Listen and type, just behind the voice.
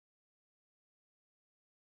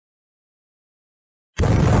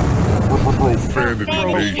Profanity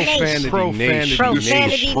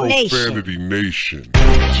Nation.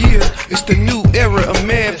 Yeah, it's the new era of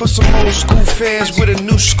man for some old school fans with a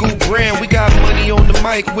new school brand. We got money on the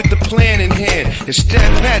mic with the plan in hand. And Stat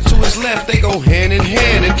Pat to his left, they go hand in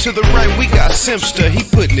hand. And to the right, we got Simpster, he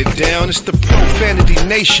putting it down. It's the Profanity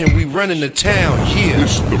Nation, we running the town, yeah.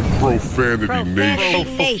 It's the Profanity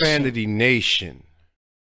Nation. Profanity Nation.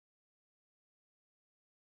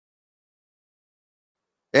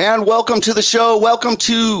 And welcome to the show. Welcome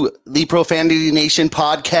to the Profanity Nation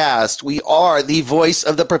podcast. We are the voice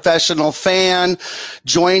of the professional fan,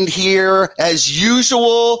 joined here as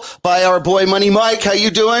usual by our boy Money Mike. How you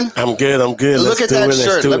doing? I'm good. Look at that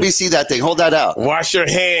shirt. Let me see that thing. Hold that out. Wash your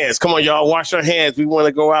hands. Come on, y'all. Wash your hands. We want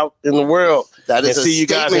to go out in the world. That is a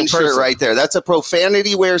statement shirt right there. That's a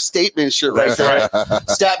profanity wear statement shirt right there. Right.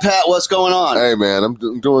 Stat Pat, what's going on? Hey, man, I'm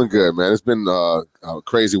doing good, man. It's been a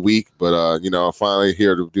crazy week, but, I'm finally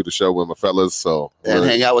here to do the show with my fellas. So and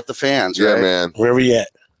hang out with the fans, yeah, right? man. Where we at?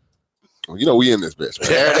 We in this bitch, man.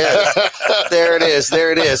 There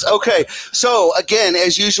it is. Okay. So again,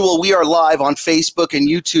 as usual, we are live on Facebook and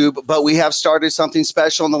YouTube, but we have started something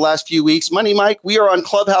special in the last few weeks. Money Mike, we are on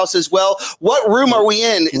Clubhouse as well. What room are we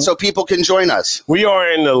in so people can join us? We are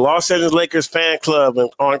in the Los Angeles Lakers fan club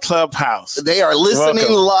on Clubhouse. They are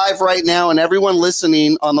listening live right now, and everyone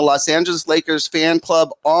listening on the Los Angeles Lakers fan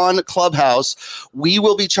club on Clubhouse, we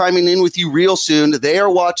will be chiming in with you real soon. They are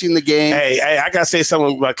watching the game. Hey, I got to say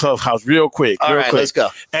something about Clubhouse real quick. All right, let's go.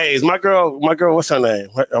 Hey, is my girl, what's her name?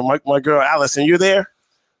 My girl, Allison, you there?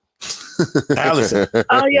 Allison.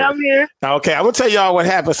 Oh, yeah, I'm here. Okay, I'm going to tell y'all what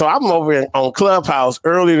happened. So I'm over on Clubhouse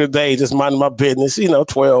early today, just minding my business,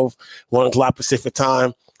 12, 1 o'clock Pacific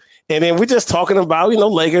time. And then we're just talking about,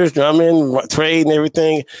 Lakers, Drummond, trade and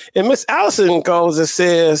everything. And Miss Allison goes and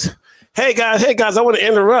says, hey guys, I want to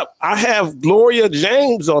interrupt. I have Gloria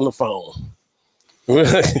James on the phone.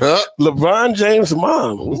 LeBron James'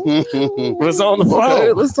 mom was on the phone.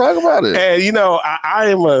 Okay, let's talk about it. And, I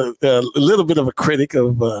am a little bit of a critic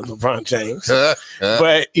of LeBron James.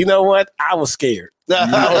 But you know what? I was scared.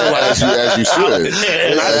 As you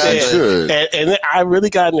should. And I really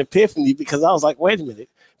got an epiphany because I was like, wait a minute.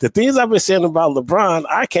 The things I've been saying about LeBron,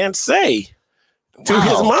 I can't say to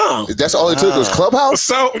his mom. That's all it took was Clubhouse?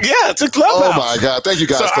 So, yeah, to Clubhouse. Oh, my God. Thank you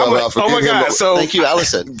guys, Clubhouse, for getting him. Thank you,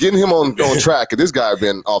 Allison. Getting him on track. This guy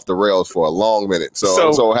been off the rails for a long minute. So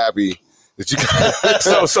I'm so happy that you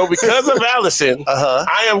guys. So because of Allison,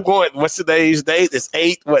 I am going, what's today's date? It's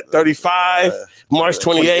 35, March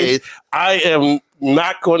 28th. I am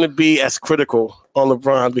not going to be as critical on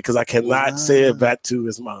LeBron because I cannot say it back to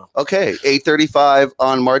his mom. Okay, 8:35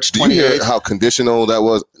 on March 28th. Do you hear how conditional that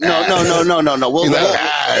was? No.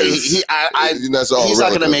 He's not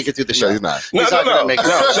going to make it through the show. No, he's not. He's not going to make it.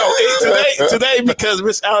 So today, because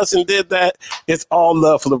Miss Allison did that, it's all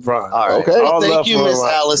love for LeBron. All right. Okay. Thank you, Miss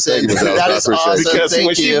Allison. That is awesome. Because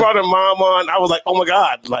when she brought her mom on, I was like, oh my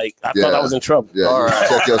God, I thought I was in trouble. Yeah, all right.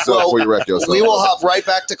 Check yourself before you wreck yourself. We will hop right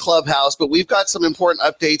back to Clubhouse, but we've got some important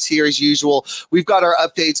updates here as usual. We've got our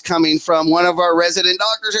updates coming from one of our resident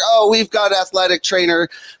doctors. We've got athletic trainer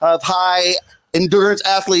of high endurance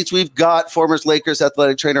athletes. We've got former Lakers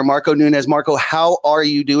athletic trainer Marco Nunez. Marco, how are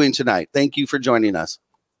you doing tonight? Thank you for joining us.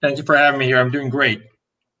 Thank you for having me here. I'm doing great.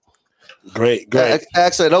 Great.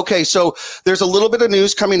 Excellent. Okay, so there's a little bit of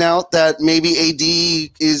news coming out that maybe AD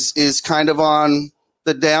is kind of on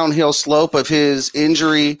the downhill slope of his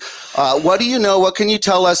injury. What do you know? What can you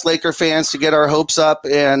tell us, Laker fans, to get our hopes up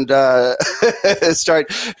and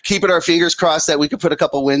start keeping our fingers crossed that we could put a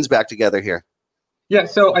couple wins back together here? Yeah,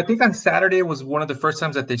 so I think on Saturday was one of the first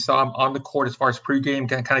times that they saw him on the court as far as pregame,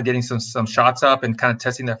 kind of getting some shots up and kind of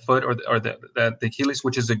testing that foot or the Achilles,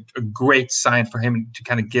 which is a great sign for him to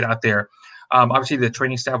kind of get out there. Obviously, the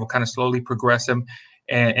training staff will kind of slowly progress him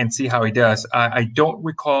and see how he does. I don't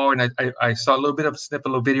recall, and I saw a little bit of a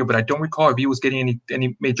snippet of video, but I don't recall if he was getting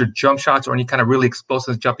any major jump shots or any kind of really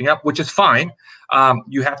explosive jumping up, which is fine.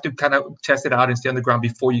 You have to kind of test it out and stay on the ground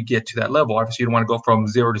before you get to that level. Obviously, you don't want to go from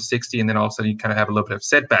 0 to 60 and then all of a sudden you kind of have a little bit of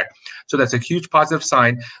setback. So that's a huge positive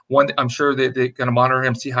sign. One, I'm sure that they're going to monitor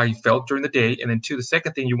him, see how he felt during the day. And then two, the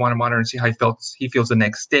second thing you want to monitor and see how he feels the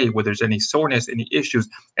next day, whether there's any soreness, any issues.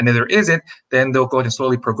 And if there isn't, then they'll go ahead and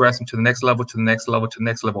slowly progress him to the next level, to the next level, to the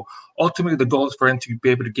next level. Ultimately, the goal is for him to be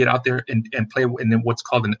able to get out there and play in what's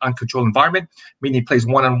called an uncontrolled environment, meaning he plays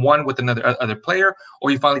one-on-one with other player, or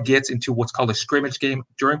he finally gets into what's called a scrimmage game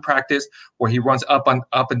during practice, where he runs up and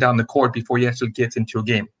down the court before he actually gets into a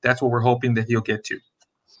game. That's what we're hoping that he'll get to.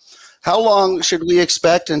 How long should we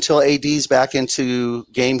expect until AD's back into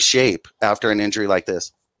game shape after an injury like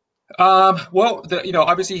this? Well,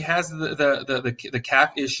 obviously he has the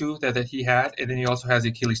calf issue that he had, and then he also has the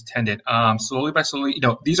Achilles tendon. Slowly by slowly,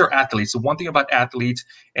 these are athletes. So one thing about athletes,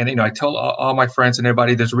 and I tell all my friends and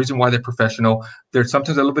everybody, there's a reason why they're professional. There's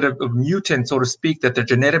sometimes a little bit of mutant, so to speak, that their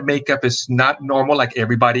genetic makeup is not normal like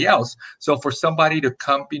everybody else. So for somebody to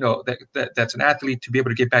come, that's an athlete to be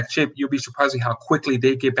able to get back in shape, you'll be surprised how quickly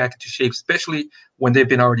they get back into shape, especially when they've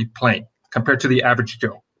been already playing compared to the average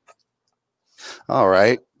Joe. All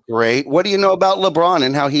right. Great. What do you know about LeBron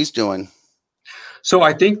and how he's doing? So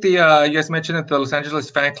I think you guys mentioned that the Los Angeles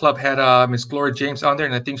fan club had Miss Gloria James on there,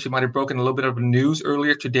 and I think she might have broken a little bit of news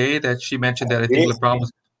earlier today that she mentioned that I think LeBron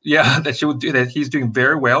was, that he's doing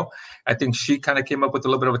very well. I think she kind of came up with a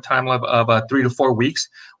little bit of a timeline of 3 to 4 weeks,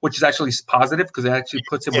 which is actually positive because it actually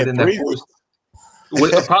puts him within that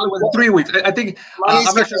probably within 3 weeks. I think I'm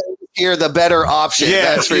not sure. Here, the better option.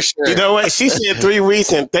 Yeah, that's for sure. You know what? She said 3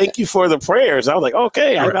 weeks, and thank you for the prayers. I was like,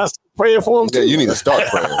 okay, I got praying for him too. Yeah, you need to start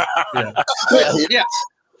praying. Yeah.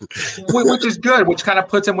 Which is good, which kind of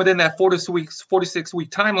puts him within that 46-week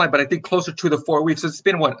timeline, but I think closer to the 4 weeks. So it's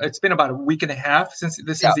been about a week and a half since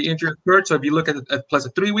the injury occurred. So if you look at plus the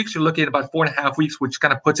 3 weeks, you're looking at about 4.5 weeks, which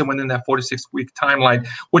kind of puts him within that 46-week timeline,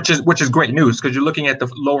 which is great news because you're looking at the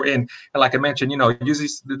lower end. And like I mentioned, usually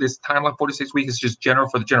this timeline 46 weeks is just general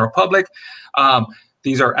for the general public.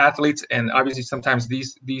 These are athletes, and obviously sometimes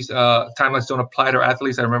these timelines don't apply to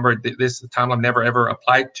athletes. I remember this timeline never ever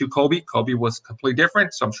applied to Kobe. Kobe was completely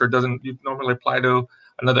different, so I'm sure it doesn't normally apply to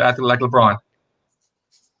another athlete like LeBron.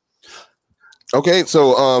 Okay,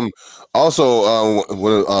 so also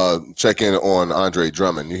want to check in on Andre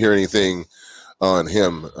Drummond. You hear anything on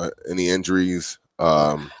him? Any injuries?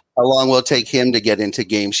 How long will it take him to get into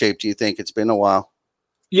game shape? Do you think? It's been a while.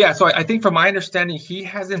 Yeah, so I think from my understanding, he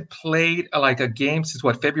hasn't played like a game since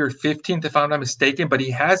February 15th, if I'm not mistaken, but he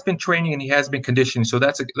has been training and he has been conditioning. So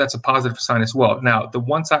that's a positive sign as well. Now, the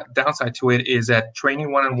downside to it is that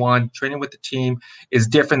training one-on-one, training with the team is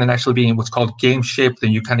different than actually being what's called game shape.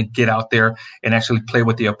 Then you kind of get out there and actually play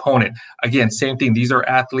with the opponent. Again, same thing. These are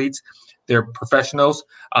athletes. They're professionals.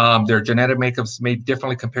 Their genetic makeup's made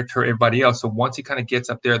differently compared to everybody else. So once he kind of gets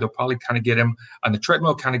up there, they'll probably kind of get him on the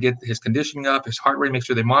treadmill, kind of get his conditioning up, his heart rate, make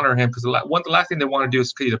sure they monitor him. Because the last thing they want to do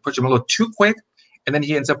is either push him a little too quick, and then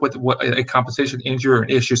he ends up with a compensation injury or an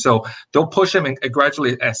issue. So they'll push him and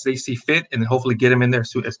gradually as they see fit, and then hopefully get him in there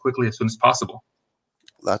as quickly as soon as possible.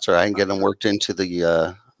 That's right. And get him worked into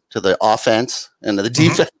the offense and the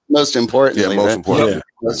defense. Most importantly,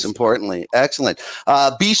 most importantly. Excellent.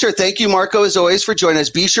 Be sure. Thank you, Marco, as always, for joining us.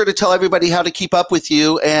 Be sure to tell everybody how to keep up with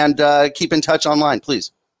you and keep in touch online,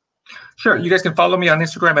 please. Sure. You guys can follow me on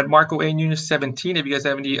Instagram at Marco A. Nunez 17. If you guys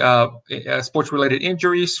have any sports-related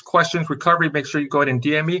injuries, questions, recovery, make sure you go ahead and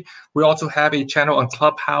DM me. We also have a channel on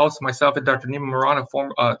Clubhouse, myself and Dr. Nima Moran, a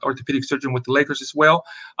former orthopedic surgeon with the Lakers as well,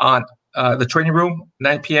 on the training room,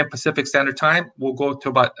 9 p.m. Pacific Standard Time. We'll go to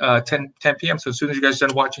about 10 p.m. So as soon as you guys are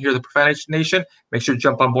done watching here, the Profanity Nation, make sure to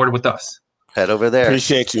jump on board with us. Head over there.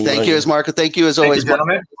 Appreciate you. Thank you, Marco. Thank you, as always.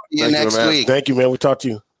 Gentlemen. See you next week. Thank you, man. We'll talk to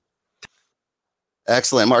you.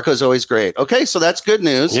 Excellent. Marco's always great. Okay, so that's good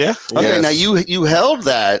news. Yeah. Okay, now you held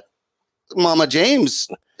that Mama James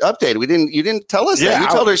update. You didn't tell us that. You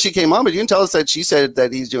told her she came on, but you didn't tell us that she said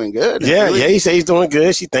that he's doing good. Yeah, he said he's doing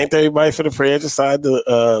good. She thanked everybody for the prayers inside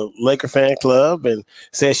the Laker fan club and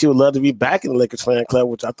said she would love to be back in the Lakers fan club,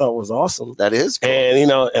 which I thought was awesome. That is cool.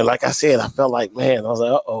 And, and like I said, I felt like, man, I was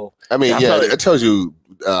like, uh-oh. I mean, it tells you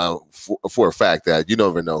for a fact that you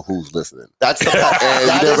never know who's listening. That's the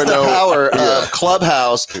power of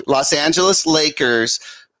Clubhouse, Los Angeles Lakers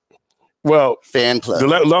fan club. The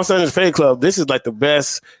Los Angeles fan club, this is like the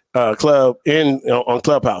best club on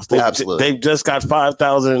Clubhouse. Absolutely. They've just got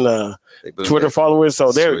 5,000 Twitter followers,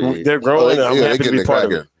 so they're growing. I'm happy to be part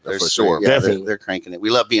of it. For sure. Yeah, they're cranking it. We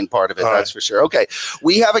love being part of it. That's for sure. Okay.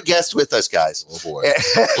 We have a guest with us, guys. Oh, boy.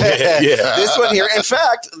 This one here. In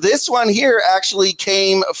fact, this one here actually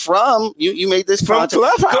came from, you made this from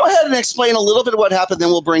Clubhouse. Go ahead and explain a little bit of what happened, then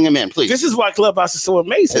we'll bring him in, please. This is why Clubhouse is so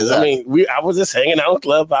amazing. Exactly. I mean, I was just hanging out in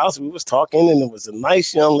Clubhouse. We was talking, and there was a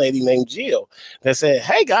nice young lady named Jill that said,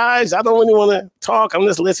 hey, guys, I don't really want to talk. I'm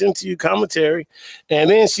just listening to your commentary. And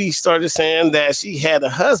then she started saying that she had a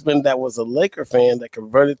husband that was a Laker fan that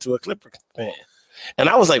converted to a Clipper fan. And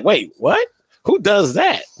I was like, wait, what? Who does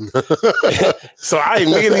that? So I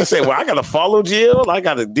immediately say, well, I got to follow Jill. I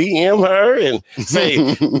got to DM her and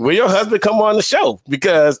say, will your husband come on the show?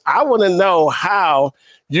 Because I want to know how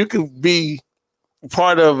you could be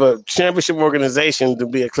part of a championship organization to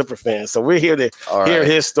be a Clipper fan. So we're here to hear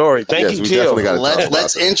his story. Thank you, Jill.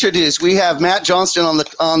 Let's introduce. We have Matt Johnston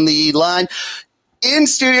on the line. in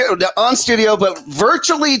studio, on studio, but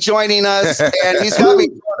virtually joining us, and he's got me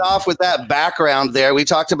going off with that background there. We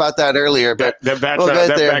talked about that earlier, but that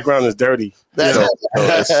background is dirty. You need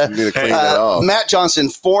to clean that off. Matt Johnston,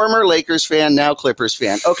 former Lakers fan, now Clippers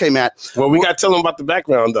fan. Okay, Matt. Well, we got to tell him about the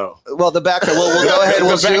background, though. Well, the background. We'll go ahead.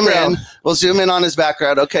 We'll zoom in. We'll zoom in on his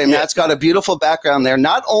background. Okay, Matt's got a beautiful background there.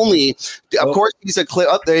 Not only, of course, he's a Clip.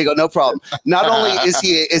 Oh, there you go. No problem. Not only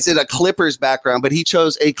is it a Clippers background, but he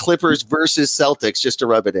chose a Clippers versus Celtics just to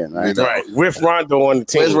rub it in, right? Right, with Rondo on the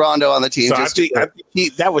team. With Rondo on the team. So I think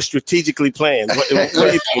that was strategically planned. What do you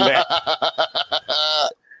think, Matt?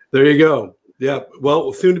 There you go. Yeah,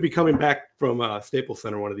 well, soon to be coming back from Staples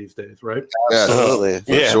Center one of these days, right? Absolutely.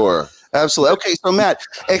 For sure. Absolutely. Okay, so Matt,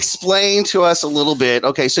 explain to us a little bit.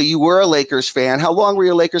 Okay, so you were a Lakers fan. How long were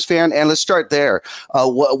you a Lakers fan? And let's start there.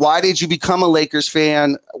 Why did you become a Lakers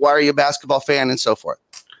fan? Why are you a basketball fan, and so forth?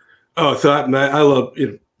 Oh, so I love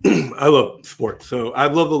I love sports. So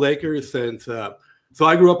I've loved the Lakers since. So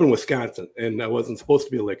I grew up in Wisconsin, and I wasn't supposed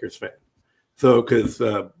to be a Lakers fan. So because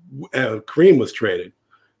Kareem was traded.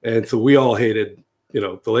 And so we all hated,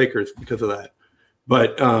 the Lakers because of that.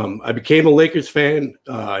 But I became a Lakers fan in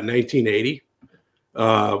 1980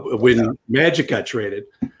 when Magic got traded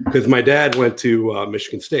because my dad went to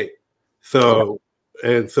Michigan State. So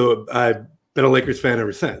I've been a Lakers fan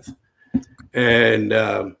ever since. And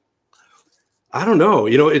I don't know,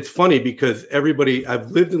 it's funny because I've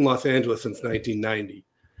lived in Los Angeles since 1990.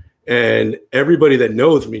 And everybody that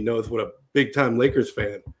knows me knows what a big time Lakers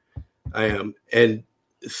fan I am. And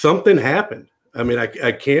something happened. I mean,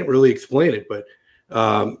 I can't really explain it, but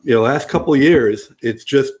last couple of years, it's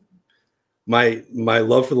just my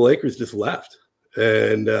love for the Lakers just left,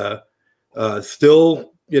 and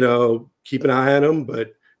still, keep an eye on them,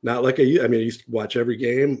 but not like I used to watch every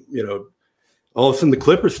game. All of a sudden the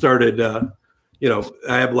Clippers started. I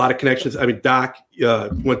have a lot of connections. I mean, Doc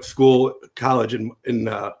went to college in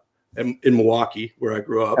Milwaukee, where I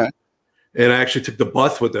grew up, and I actually took the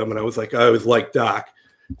bus with them, and I was like Doc.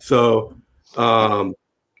 So I'm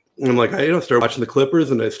like, I started watching the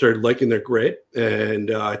Clippers, and I started liking their grit, and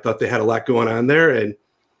I thought they had a lot going on there, and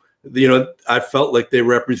I felt like they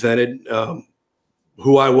represented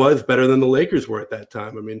who I was better than the Lakers were at that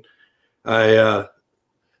time. I mean, I've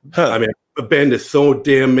been to so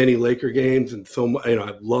damn many Laker games, and so I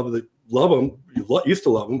love them, used to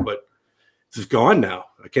love them, but it's just gone now.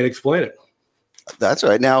 I can't explain it. That's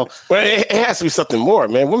right. Now, well, it has to be something more,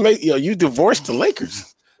 man. What made you divorced the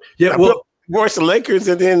Lakers? Yeah, well, divorced the Lakers,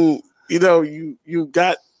 and then you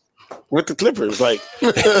got with the Clippers. Like,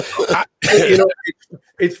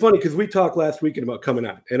 it's funny because we talked last weekend about coming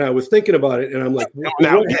out, and I was thinking about it, and I'm like, what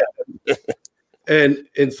happened?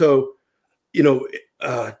 And so,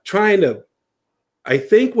 trying to. I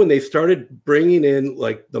think when they started bringing in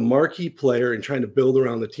like the marquee player and trying to build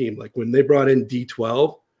around the team, like when they brought in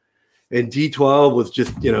D12. And D12 was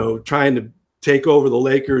just, trying to take over the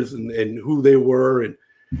Lakers and who they were. And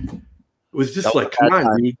it was just like, come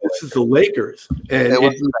on, dude, this is the Lakers. And it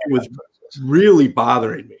was really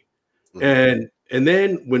bothering me. And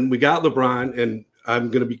then when we got LeBron, and I'm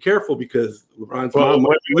going to be careful because LeBron's mom.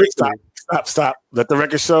 Stop. Let the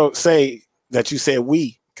record say that you said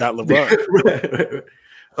we got LeBron.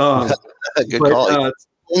 Good call.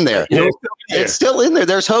 In there. It's still in there.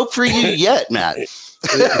 There's hope for you yet, Matt. It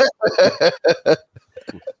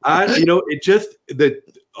just that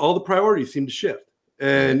all the priorities seem to shift,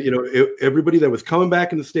 and everybody that was coming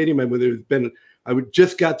back in the stadium, and I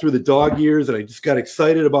just got through the dog years, and I just got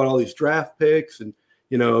excited about all these draft picks, and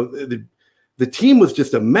the team was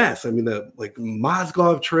just a mess. I mean, the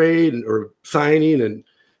Mozgov trade or signing, and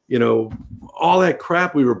all that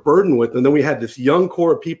crap we were burdened with, and then we had this young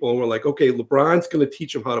core of people, and we're like, okay, LeBron's going to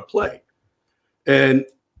teach them how to play, and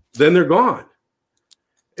then they're gone.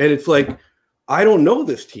 And it's like, I don't know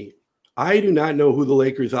this team. I do not know who the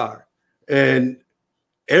Lakers are. And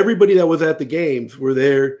everybody that was at the games were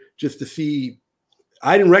there just to see.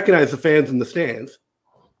 I didn't recognize the fans in the stands.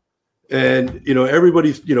 And,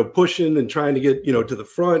 everybody's, pushing and trying to get, to the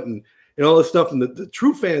front and all this stuff. And the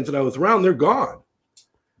true fans that I was around, they're gone.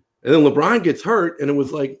 And then LeBron gets hurt. And it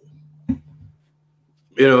was like,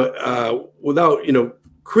 without,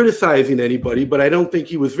 criticizing anybody, but I don't think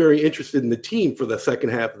he was very interested in the team for the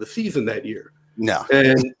second half of the season that year. No.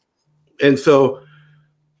 And so,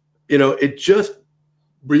 it just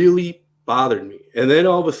really bothered me. And then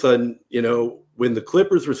all of a sudden, when the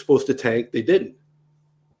Clippers were supposed to tank, they didn't.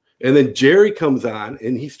 And then Jerry comes on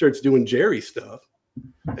and he starts doing Jerry stuff.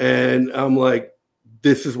 And I'm like,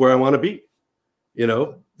 this is where I want to be.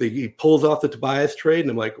 He pulls off the Tobias trade,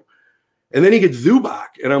 and I'm like, and then he gets Zubac,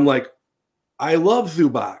 and I'm like, I love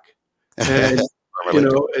Zubac. And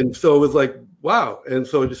and so it was like, wow. And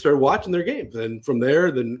so I just started watching their games. And from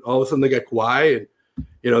there, then all of a sudden they got Kawhi, and,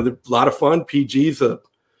 they're a lot of fun. PG's an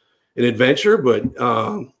adventure, but,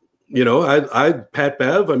 I Pat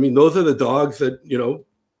Bev, I mean, those are the dogs that,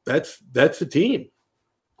 that's the team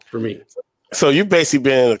for me. So you've basically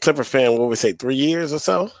been a Clipper fan, what would we say, 3 years or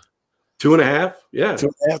so? 2.5. Yeah.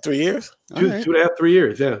 2.5, 3 years? 2.5, 3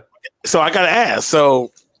 yeyears. Yeah. So I got to ask,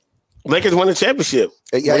 so Lakers won the championship.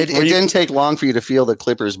 Yeah, it didn't take long for you to feel the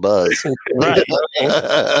Clippers buzz. Right.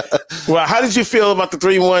 Well, how did you feel about the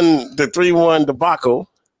 3-1 debacle?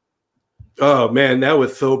 Oh man, that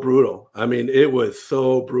was so brutal. I mean, it was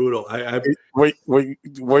so brutal.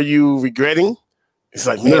 Were you regretting? It's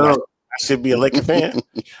like, man, I should be a Laker fan.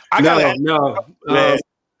 No.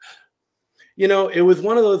 It was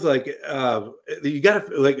one of those you got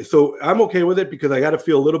to like. So I'm okay with it because I got to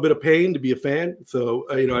feel a little bit of pain to be a fan. So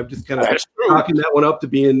I'm just kind of talking that one up to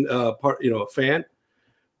being a fan.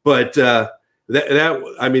 But that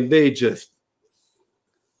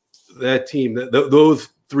team, those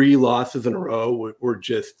 3 losses in a row were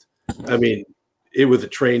just. I mean, it was a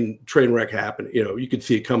train wreck happening. You could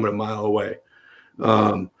see it coming a mile away.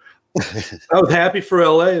 I was happy for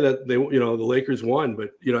LA that they, the Lakers won,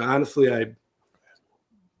 but honestly,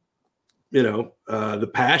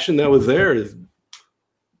 the passion that was there is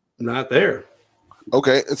not there.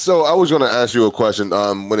 Okay, so I was going to ask you a question.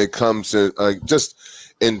 When it comes to just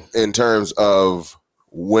in terms of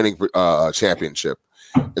winning a championship,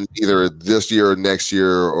 and either this year or next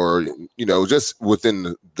year, or just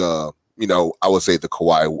within the I would say the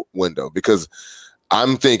Kawhi window, because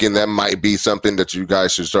I'm thinking that might be something that you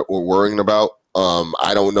guys should start worrying about.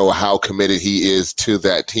 I don't know how committed he is to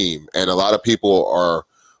that team, and a lot of people are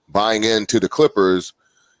buying into the Clippers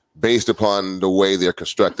based upon the way they're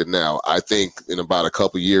constructed now. I think in about a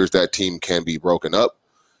couple of years that team can be broken up,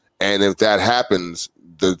 and if that happens,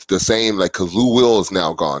 the same, like, because Lou Will is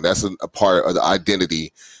now gone. That's a part of the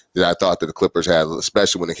identity that I thought that the Clippers had,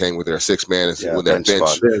 especially when it came with their 6-man when their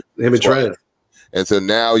bench. Him and Trez. And so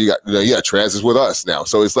now you got Trez is with us now.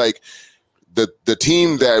 So it's like the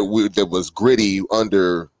team that was gritty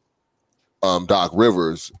under Doc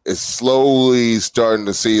Rivers is slowly starting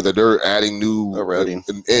to see that they're adding new, and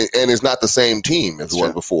it's not the same team as it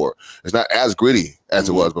was before. It's not as gritty as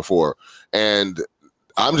it was before. And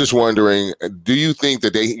I'm just wondering, do you think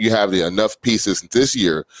that you have enough pieces this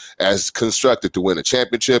year as constructed to win a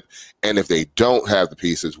championship? And if they don't have the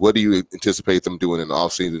pieces, what do you anticipate them doing in the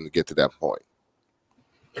offseason to get to that point?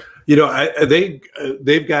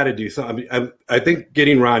 They've got to do something. I think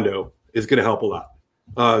getting Rondo is going to help a lot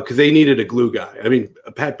because they needed a glue guy. I mean,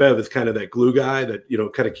 Pat Bev is kind of that glue guy that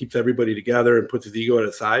kind of keeps everybody together and puts his ego at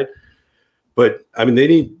a side. But I mean, they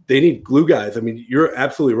need glue guys. I mean, you're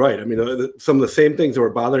absolutely right. I mean, some of the same things that were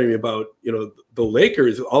bothering me about the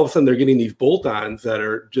Lakers. All of a sudden, they're getting these bolt-ons that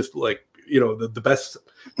are just like the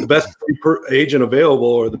best agent available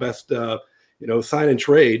or the best sign and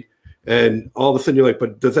trade. And all of a sudden, you're like,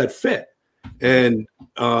 but does that fit? And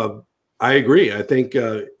I agree. I think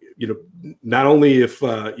not only if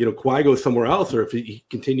Kawhi goes somewhere else or if he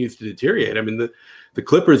continues to deteriorate. I mean, the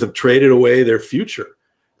Clippers have traded away their future,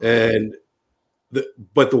 and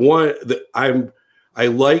I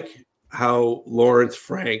like how Lawrence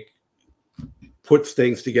Frank puts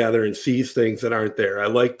things together and sees things that aren't there. I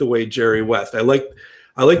like the way Jerry West.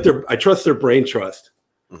 I trust their brain trust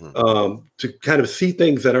to kind of see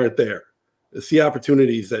things that aren't there, to see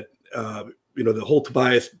opportunities that the whole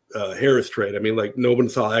Tobias Harris trade. I mean, like no one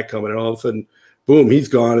saw that coming, and all of a sudden, boom, he's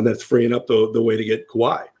gone, and that's freeing up the way to get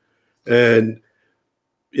Kawhi, and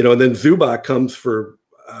then Zubac comes for.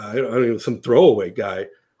 I don't know, some throwaway guy.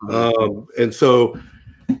 And so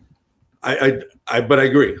but I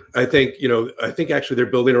agree. I think actually they're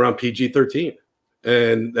building around PG-13,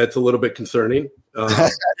 and that's a little bit concerning.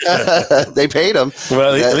 They paid him.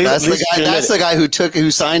 Well, that's the guy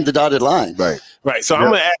who signed the dotted line. Right. So I'm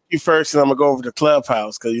going to ask you first, and I'm going to go over to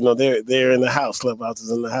Clubhouse because they're in the house. Clubhouse is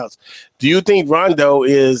in the house. Do you think Rondo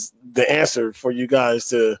is the answer for you guys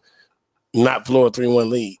to not blow a 3-1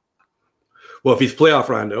 lead? Well, if he's playoff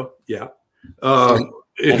Rondo, yeah. I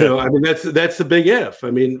mean, that's the big if.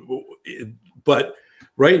 I mean, but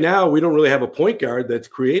right now we don't really have a point guard that's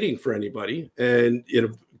creating for anybody, and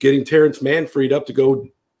getting Terrence Mann freed up to go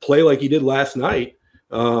play like he did last night,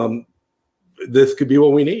 this could be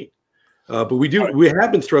what we need. But we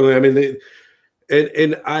have been struggling. I mean,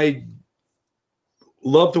 and I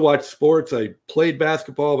love to watch sports. I played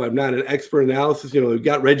basketball, but I'm not an expert in analysis. We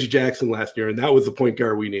got Reggie Jackson last year, and that was the point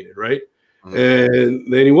guard we needed, right?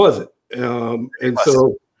 And then he wasn't. And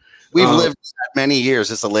so we've lived many years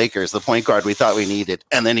as the Lakers, the point guard we thought we needed,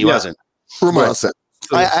 and then he wasn't. Ramon said.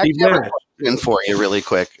 I have a question for you really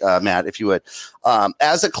quick, Matt, if you would.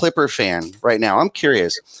 As a Clipper fan right now, I'm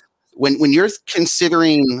curious. When you're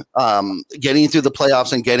considering getting through the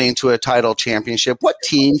playoffs and getting to a title championship, what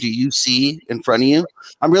team do you see in front of you?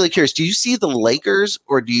 I'm really curious. Do you see the Lakers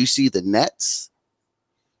or do you see the Nets?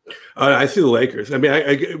 I see the Lakers. I mean,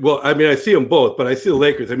 I see them both, but I see the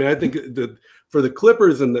Lakers. I mean, I think for the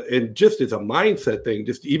Clippers and just as a mindset thing,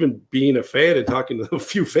 just even being a fan and talking to a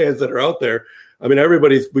few fans that are out there. I mean,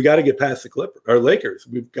 we got to get past the Clippers or Lakers.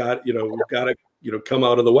 We've got to come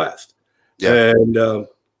out of the West. Yeah. And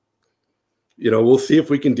we'll see if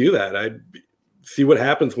we can do that. I see what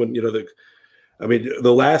happens when, the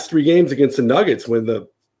last 3 games against the Nuggets, when the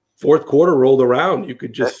fourth quarter rolled around, you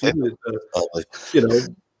could just see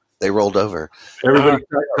that, they rolled over. Everybody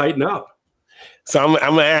tighten up. So I'm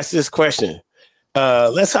going to ask this question.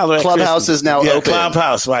 Let's holler at Clubhouse Crispy. is now open.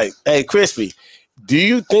 Clubhouse, right. Hey, Crispy, do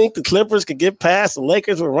you think the Clippers could get past the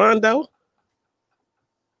Lakers with Rondo?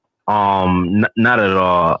 Not at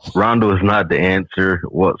all. Rondo is not the answer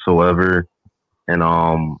whatsoever. And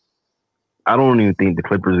I don't even think the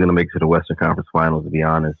Clippers are going to make it to the Western Conference Finals, to be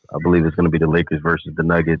honest. I believe it's going to be the Lakers versus the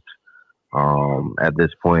Nuggets at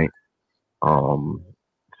this point.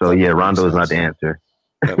 So, yeah, Rondo is not the answer.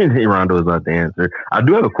 Rondo is not the answer. I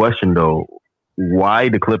do have a question, though. Why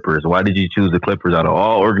the Clippers? Why did you choose the Clippers out of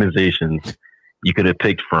all organizations you could have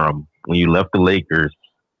picked from when you left the Lakers?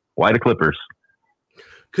 Why the Clippers?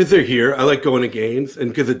 Because they're here. I like going to games, and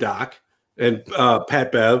because of Doc and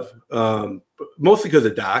Pat Bev. Mostly because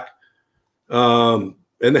of Doc. And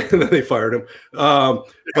then they fired him.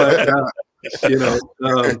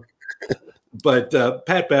 But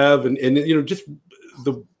Pat Bev and just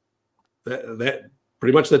that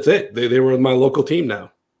pretty much that's it. They were my local team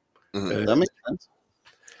now. Mm-hmm. That makes sense.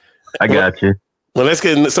 I got you. Well, let's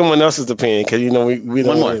get someone else's opinion because we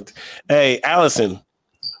don't want it. Hey, Allison,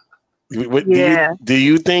 do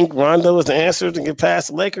you think Rondo is the answer to get past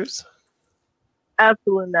the Lakers?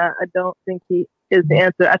 Absolutely not. I don't think he is the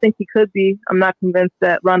answer. I think he could be. I'm not convinced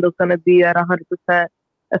that Rondo's going to be at 100%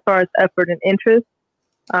 as far as effort and interest.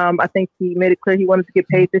 I think he made it clear he wanted to get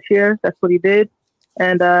paid this year. That's what he did.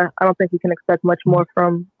 And I don't think we can expect much more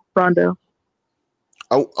from Rondo.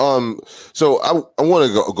 So I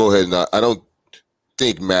want to go ahead and I don't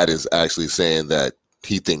think Matt is actually saying that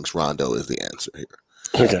he thinks Rondo is the answer here.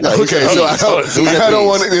 Okay. So I don't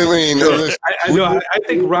want to. I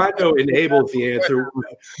think Rondo enables the answer.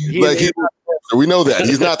 We know that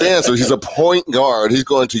he's not the answer. He's a point guard. He's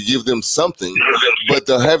going to give them something, but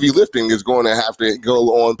the heavy lifting is going to have to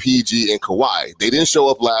go on PG and Kawhi. They didn't show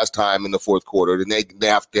up last time in the fourth quarter, and they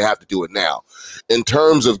have to do it now. In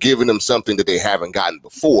terms of giving them something that they haven't gotten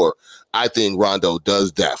before, I think Rondo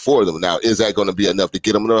does that for them. Now, is that going to be enough to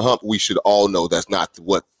get them in the hump? We should all know that's not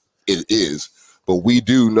what it is. But we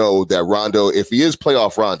do know that Rondo, if he is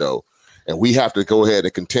playoff Rondo, and we have to go ahead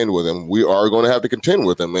and contend with him, we are going to have to contend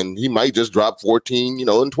with him. And he might just drop 14,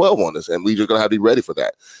 and 12 on us. And we're just going to have to be ready for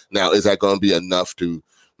that. Now, is that going to be enough to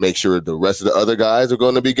make sure the rest of the other guys are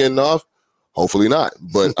going to be getting off? Hopefully not.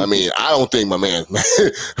 But, I mean, I don't think my man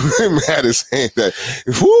Matt is saying that.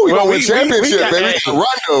 We're going to win championship, baby.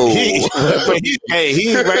 Rondo. He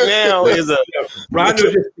right now is a –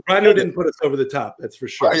 Rondo didn't put us over the top. That's for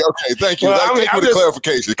sure. Right, okay, thank you. Thank you for the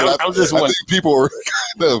clarification. I think people were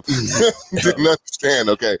kind of didn't understand.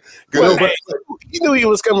 Okay. Well, he knew he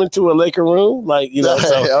was coming to a Laker room. So I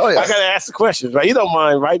got to ask the questions, right? You don't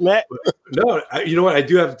mind, right, Matt? No, you know what? I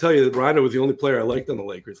do have to tell you that Rondo was the only player I liked on the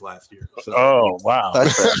Lakers last year. So. Oh, wow. On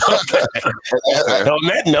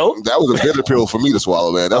that note. That was a bitter pill for me to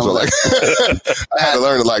swallow, man. That was I had to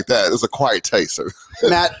learn it like that. It's a quiet taste.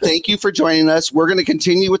 Matt, thank you for joining us. We're going to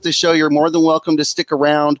continue with the show. You're more than welcome to stick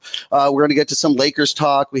around. We're going to get to some Lakers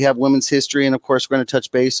talk. We have women's history, and of course, we're going to touch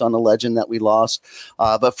base on the legend that we lost.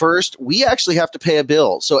 But first, we actually have to pay a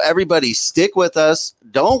bill. So everybody, stick with us.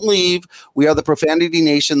 Don't leave. We are the Profanity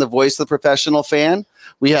Nation, the voice of the professional fan.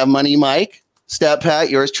 We have Money Mike, Stat Pat,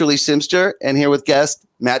 yours truly, Simster, and here with guest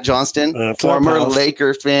Matt Johnston, former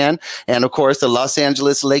Lakers fan, and of course, the Los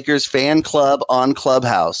Angeles Lakers fan club on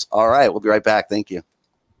Clubhouse. All right, we'll be right back. Thank you.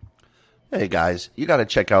 Hey guys, you got to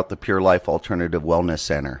check out the Pure Life Alternative Wellness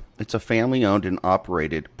Center. It's a family-owned and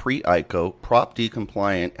operated pre-ICO, Prop D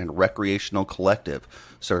compliant, and recreational collective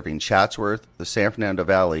serving Chatsworth, the San Fernando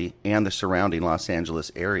Valley, and the surrounding Los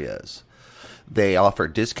Angeles areas. They offer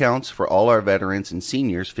discounts for all our veterans and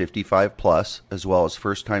seniors 55 plus, as well as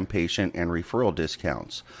first-time patient and referral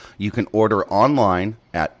discounts. You can order online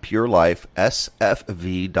at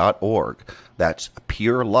purelifesfv.org. That's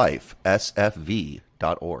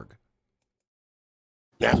purelifesfv.org.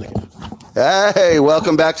 Hey,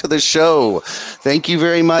 welcome back to the show. Thank you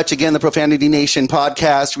very much. Again, the Profanity Nation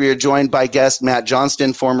podcast. We are joined by guest Matt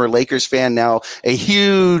Johnston, former Lakers fan, now a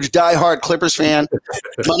huge diehard Clippers fan.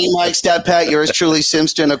 Money Mike, Stat Pat, yours truly,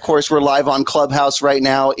 Simpson. Of course, we're live on Clubhouse right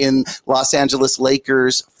now in Los Angeles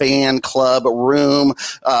Lakers fan club room.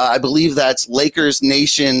 I believe that's Lakers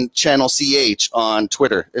Nation Channel CH on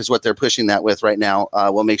Twitter is what they're pushing that with right now.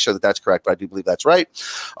 We'll make sure that that's correct, but I do believe that's right.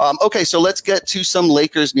 Okay, so let's get to some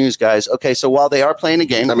Lakers news, guys. Okay, so while they are playing a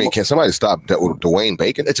game, I mean, can somebody stop Dwayne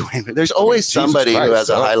Bacon? There's always somebody who has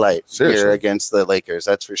a highlight Seriously. here against the Lakers.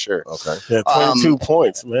 That's for sure. Okay, Yeah, 22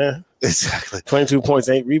 points, man. Exactly. 22 points,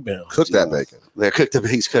 8 rebounds. Cook that bacon.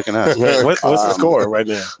 He's cooking us. What's the score right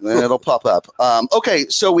now? It'll pop up. Okay,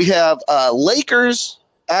 so we have Lakers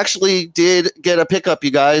actually did get a pickup,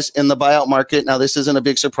 you guys, in the buyout market. Now, this isn't a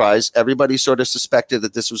big surprise. Everybody sort of suspected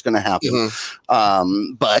that this was going to happen.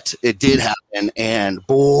 But it did happen, and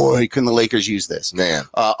boy, can the Lakers use this. Man.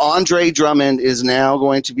 Andre Drummond is now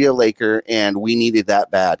going to be a Laker, and we needed that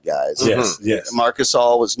bad, guys. Yes. Marc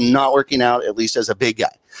Gasol was not working out, at least as a big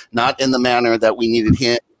guy. Not in the manner that we needed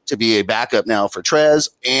him to be a backup now for Trez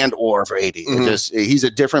and or for AD. He's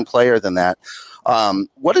a different player than that.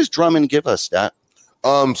 What does Drummond give us, Stat?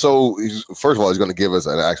 So first of all, he's going to give us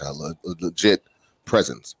a legit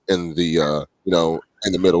presence in the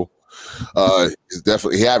in the middle. He's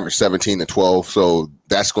definitely he averaged 17 and 12, so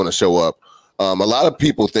that's going to show up. A lot of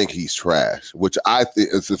people think he's trash, which I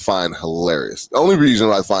find hilarious. The only reason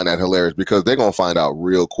I find that hilarious because they're going to find out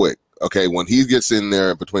real quick. Okay, when he gets in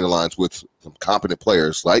there between the lines with some competent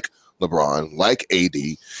players like LeBron, like AD,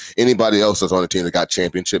 anybody else that's on the team that got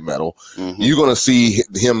championship medal, you're going to see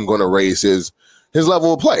him going to raise his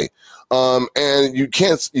level of play. And you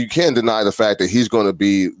can't deny the fact that he's going to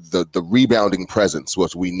be the rebounding presence,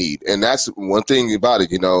 which we need. And that's one thing about it,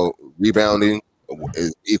 rebounding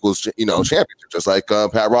equals, championship. Just like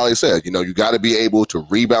Pat Riley said, you got to be able to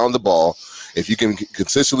rebound the ball. If you can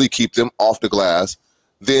consistently keep them off the glass,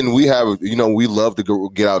 then we have, we love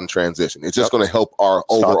to get out in transition. It's just going to help our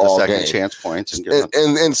overall second game. Chance points.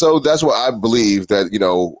 And so that's what I believe that,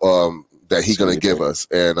 that he's going to give us,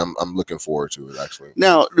 and I'm looking forward to it, actually.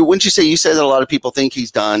 Now, wouldn't you say that a lot of people think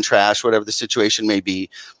he's done, trash, whatever the situation may be?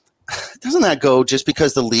 Doesn't that go just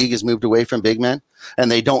because the league has moved away from big men and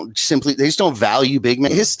they just don't value big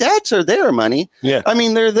men? His stats are there, Money. Yeah. I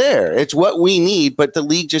mean, they're there. It's what we need, but the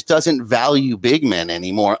league just doesn't value big men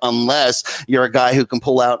anymore unless you're a guy who can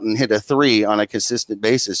pull out and hit a three on a consistent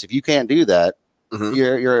basis. If you can't do that,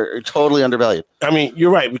 you're totally undervalued. I mean,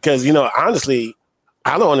 you're right, because, honestly,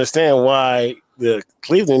 I don't understand why the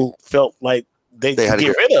Cleveland felt like they had to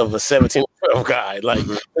get rid of a 17-12 guy. Like,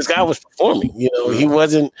 this guy was performing. He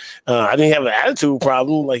wasn't. I didn't have an attitude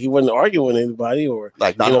problem. Like, he wasn't arguing with anybody or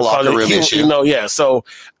like not a locker room issue. Yeah. So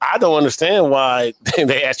I don't understand why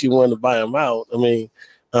they actually wanted to buy him out. I mean,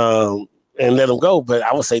 and let him go. But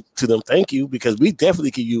I would say to them, thank you, because we definitely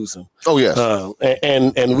could use him. Oh, yes.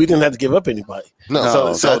 And we didn't have to give up anybody.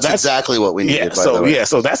 No, so that's exactly what we needed.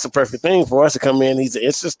 So that's the perfect thing for us to come in. He's an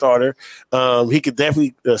instant starter. He could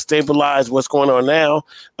definitely stabilize what's going on now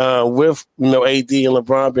with AD and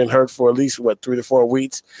LeBron been hurt for at least 3 to 4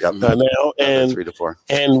 weeks now, and 3 to 4.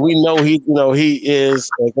 And we know he is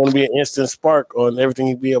going to be an instant spark on everything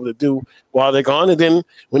he'll be able to do while they're gone, and then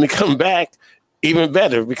when they come back, even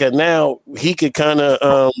better, because now he could kind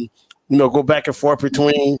of go back and forth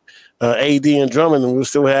between AD and Drummond, and we'll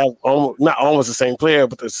still have not almost the same player,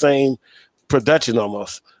 but the same production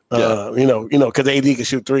almost. Because AD can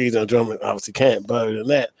shoot threes and Drummond obviously can't. But other than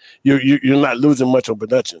that, you're not losing much on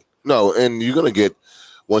production. No, and you're gonna get,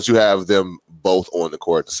 once you have them both on the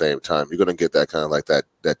court at the same time, you're gonna get that kind of like that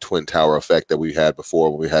twin tower effect that we had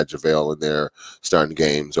before when we had JaVale in there starting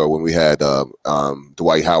games, or when we had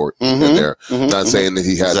Dwight Howard in there. Not saying that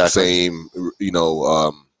he has the same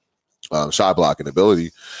shot blocking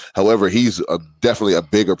ability. However, he's definitely a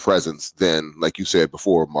bigger presence than, like you said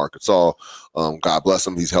before, Marc Gasol. God bless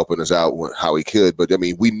him. He's helping us out how he could. But, I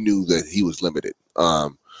mean, we knew that he was limited.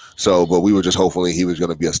 But we were just hopefully he was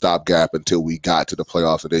going to be a stopgap until we got to the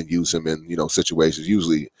playoffs and then use him in, situations.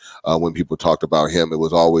 Usually when people talked about him, it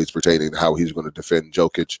was always pertaining to how he's going to defend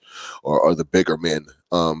Jokic or the bigger men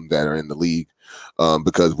that are in the league.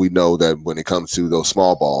 Because we know that when it comes to those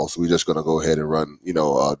small balls, we're just going to go ahead and run,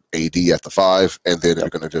 AD at the 5, and then they're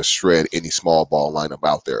going to just shred any small ball lineup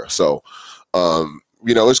out there. So,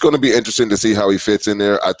 it's going to be interesting to see how he fits in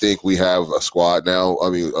there. I think we have a squad now.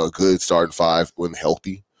 I mean, a good starting 5 when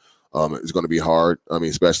healthy. It's going to be hard. I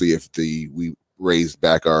mean, especially if we raise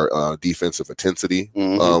back our defensive intensity,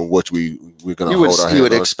 which we're going to hold our hand you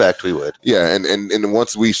would on. expect we would. Yeah, and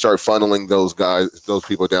once we start funneling those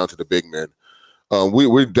people down to the big men,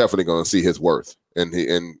 we're definitely going to see his worth. And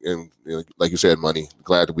like you said, Money,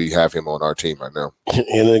 glad that we have him on our team right now.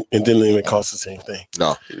 And it didn't even cost us anything.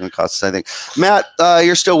 No. It didn't cost us anything. Matt,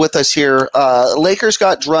 you're still with us here. Lakers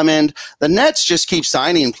got Drummond. The Nets just keep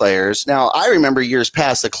signing players. Now, I remember years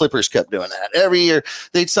past, the Clippers kept doing that. Every year,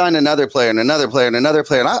 they'd sign another player and another player and another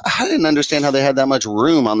player. And I didn't understand how they had that much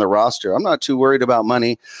room on the roster. I'm not too worried about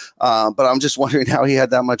Money, but I'm just wondering how he had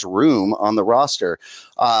that much room on the roster.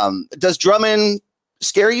 Does Drummond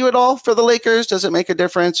scare you at all for the Lakers? Does it make a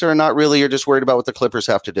difference or not really? You're just worried about what the Clippers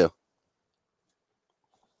have to do?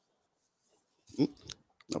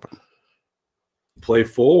 No problem. Play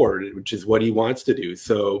forward, which is what he wants to do.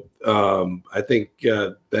 So I think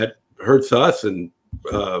that hurts us. And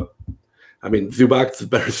Zubac's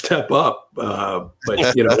better step up. But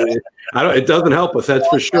it doesn't help us. That's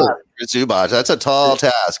for sure. Zubac, that's a tall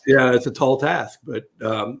task. Yeah, it's a tall task. But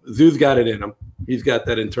Zu's got it in him. He's got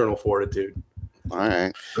that internal fortitude. All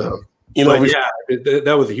right.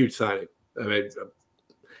 That was a huge signing.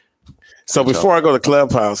 So before I go to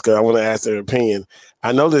Clubhouse, because I want to ask their opinion,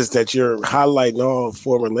 I noticed that you're highlighting all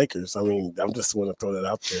former Lakers. I mean, I'm just want to throw that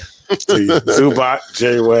out there to you. Zubac,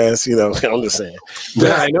 Jerry West, I'm just saying.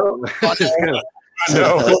 Yeah, I know. I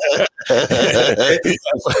know.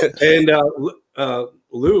 And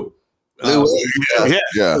Lou.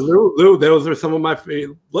 Yeah. Lou, those are some of my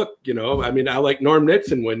favorite. Look, I like Norm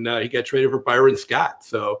Nixon when he got traded for Byron Scott.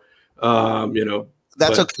 So,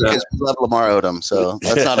 that's okay because we love Lamar Odom, so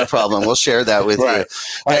that's not a problem. We'll share that with you. All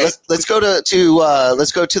right, let's go to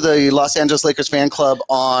the Los Angeles Lakers fan club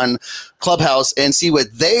on Clubhouse and see what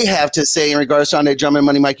they have to say in regards to Andre Drummond.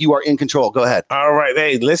 Money Mike, you are in control. Go ahead. All right,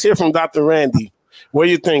 hey, let's hear from Dr. Randy. What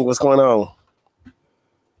do you think? What's going on?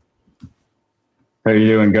 How you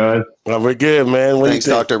doing, guys? We're good, man. Thanks,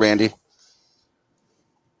 Dr. Randy.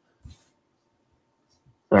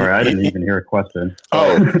 Sorry, I didn't even hear a question.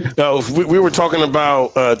 No, we were talking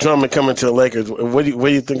about Drummond coming to the Lakers. What do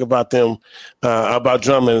you think about them, about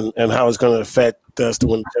Drummond, and how it's going to affect us to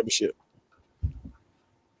win the championship?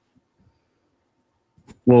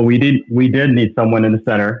 Well, we did need someone in the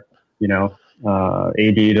center.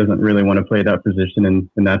 AD doesn't really want to play that position, and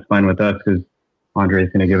that's fine with us because Andre is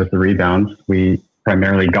going to give us the rebounds. We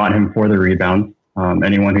primarily got him for the rebounds.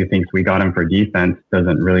 Anyone who thinks we got him for defense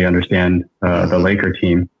doesn't really understand the Laker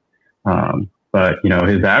team. But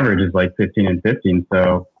his average is like 15 and 15.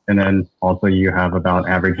 So, and then also you have about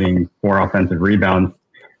averaging 4 offensive rebounds.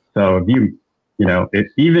 So if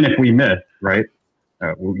even if we miss, right,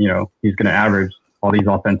 he's going to average all these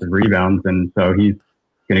offensive rebounds, and so he's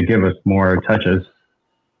going to give us more touches.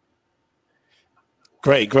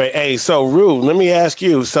 Great. Hey, so Rue, let me ask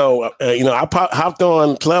you. So, I hopped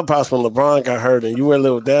on Clubhouse when LeBron got hurt, and you were a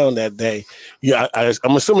little down that day. Yeah,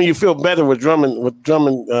 I'm assuming you feel better with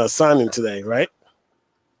Drummond signing today, right?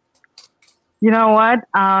 You know what?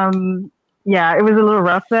 Yeah, it was a little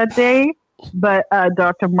rough that day, but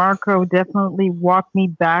Dr. Marco definitely walked me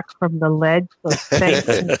back from the ledge. So thanks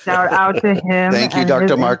and shout out to him. Thank you,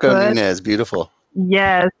 Dr. Marco Nunez. Beautiful.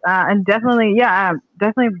 Yes, and definitely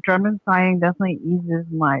Drummond signing definitely eases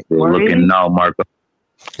my worries. Looking now, Marco.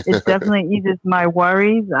 It definitely eases my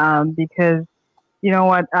worries because you know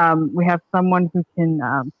what, we have someone who can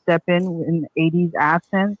step in AD's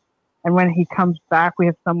absence, and when he comes back, we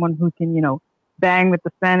have someone who can bang with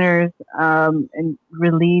the centers and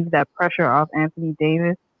relieve that pressure off Anthony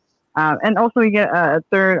Davis. And also we get a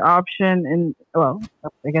third option, and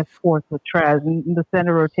I guess fourth with Trez in the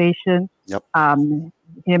center rotation. Yep.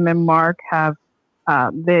 Him and Mark have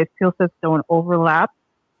their skill sets don't overlap.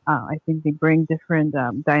 I think they bring different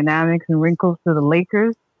dynamics and wrinkles to the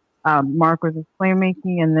Lakers. Mark with his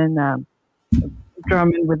playmaking, and then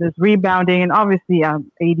Drummond with his rebounding, and obviously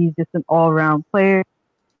AD's just an all-around player.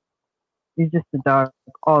 He's just a dog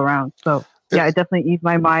all around. So yeah, it definitely eased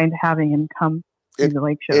my mind having him come.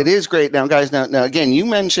 It is great. Now, guys, now again, you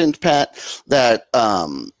mentioned, Pat, that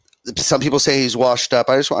some people say he's washed up.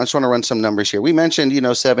 I just want to run some numbers here. We mentioned,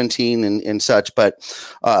 17 and such, but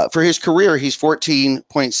for his career, he's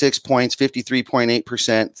 14.6 points,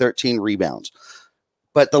 53.8%, 13 rebounds.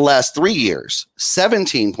 But the last 3 years,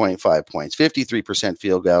 17.5 points, 53%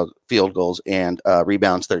 field goals, and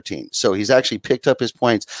rebounds 13. So he's actually picked up his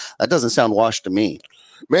points. That doesn't sound washed to me.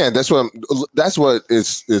 Man, that's what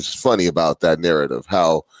is funny about that narrative.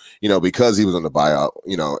 How because he was on the buyout,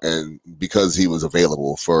 and because he was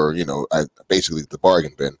available for basically the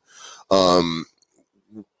bargain bin.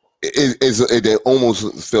 they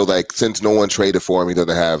almost feel like since no one traded for him, he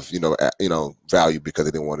doesn't have value because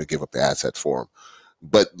they didn't want to give up the assets for him.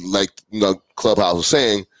 But like Clubhouse was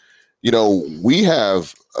saying, we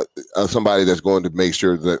have somebody that's going to make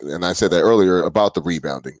sure that, and I said that earlier about the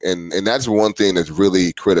rebounding, and that's one thing that's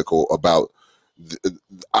really critical about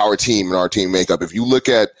our team and our team makeup. If you look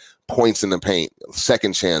at points in the paint,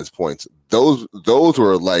 second chance points, those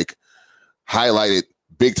were like highlighted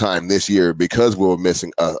big time this year because we were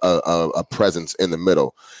missing a presence in the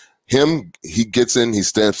middle. He gets in, he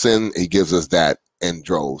steps in, he gives us that and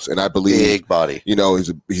droves. And I believe big body.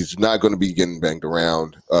 He's not going to be getting banged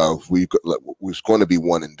around. We're going to be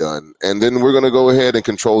one and done, and then we're going to go ahead and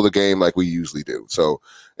control the game like we usually do. So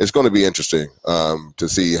it's going to be interesting to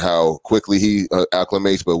see how quickly he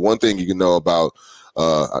acclimates. But one thing you can know about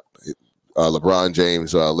LeBron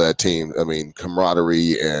James led team, I mean,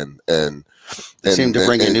 camaraderie and seem to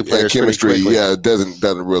bring in new players. Chemistry, it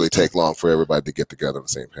doesn't really take long for everybody to get together on the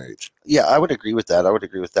same page. Yeah, I would agree with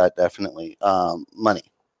that. Definitely. Money.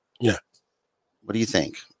 Yeah. What do you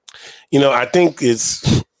think? I think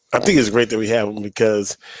it's great that we have them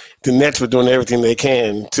because the Nets were doing everything they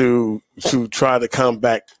can to try to come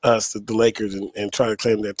back us, the Lakers, and try to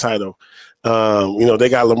claim their title. They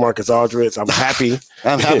got LaMarcus Aldridge. I'm happy.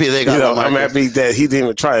 I'm happy they got LaMarcus. I'm happy that he didn't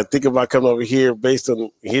even try to think about coming over here based on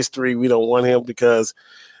history. We don't want him because,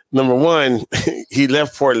 number one, he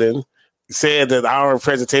left Portland, said that our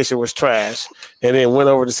presentation was trash, and then went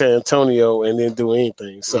over to San Antonio and didn't do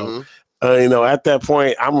anything. So, at that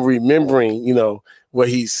point, I'm remembering, what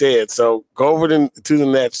he said. So go over to the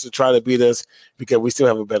Nets to try to beat us because we still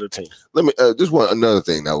have a better team. Let me just another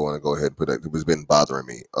thing I want to go ahead and put that has been bothering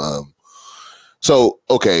me. So,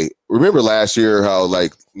 okay, remember last year how,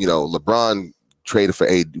 LeBron traded for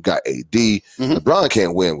AD, got AD. Mm-hmm. LeBron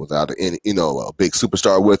can't win without a big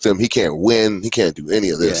superstar with him. He can't win. He can't do any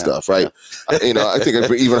of this stuff, right? I think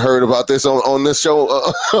I've even heard about this on this show.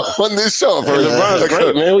 On this show, LeBron's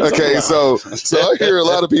great, man. Okay, so I hear a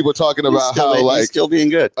lot of people talking about he's still being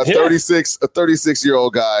good. A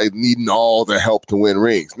 36-year-old guy needing all the help to win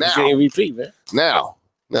rings. Now, MVP, man.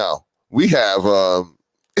 Now we have.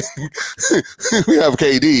 We have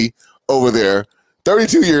KD over there,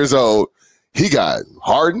 32 years old. He got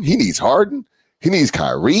Harden. He needs Harden. He needs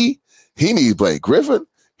Kyrie. He needs Blake Griffin.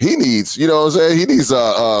 He needs, He needs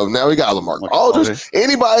now we got LaMarcus Aldridge.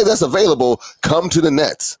 Anybody that's available, come to the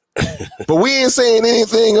Nets. But we ain't saying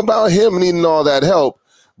anything about him needing all that help.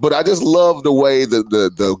 But I just love the way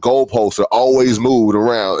the goalposts are always moved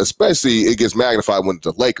around, especially it gets magnified when it's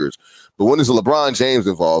the Lakers. But when there's a LeBron James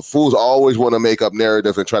involved, fools always want to make up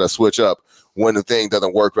narratives and try to switch up when the thing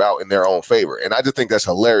doesn't work out in their own favor. And I just think that's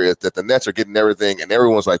hilarious that the Nets are getting everything, and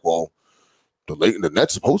everyone's like, well, the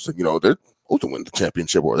Nets supposed to, they're supposed to win the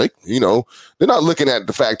championship, or they're not looking at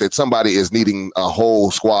the fact that somebody is needing a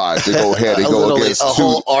whole squad to go ahead and go against a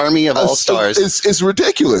whole army of all-stars. It's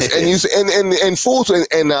ridiculous. and fools,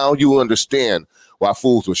 and now you understand why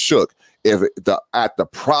fools were shook at the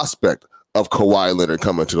prospect of Kawhi Leonard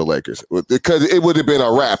coming to the Lakers, because it would have been a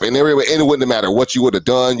wrap, and it wouldn't matter what you would have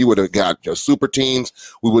done. You would have got your super teams.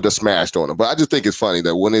 We would have smashed on them. But I just think it's funny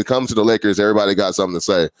that when it comes to the Lakers, everybody got something to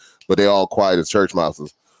say, but they all quiet as church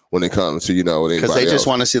mouses when it comes to because they just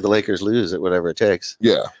want to see the Lakers lose at whatever it takes.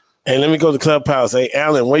 Yeah. And let me go to Clubhouse. Hey,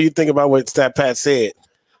 Alan, what do you think about what Stat Pat said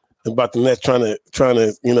about the Nets trying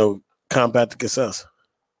to combat against us?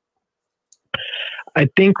 I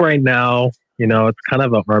think right now, it's kind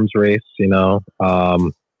of an arms race,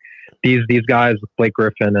 These guys, Blake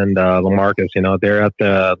Griffin and LaMarcus, they're at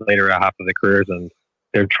the later half of their careers, and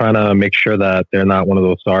they're trying to make sure that they're not one of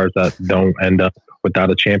those stars that don't end up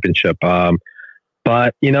without a championship.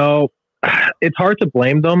 But it's hard to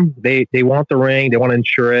blame them. They want the ring, they want to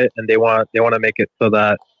ensure it, and they want to make it so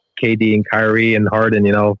that KD and Kyrie and Harden,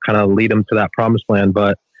 kind of lead them to that promised land.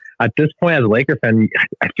 But at this point, as a Laker fan,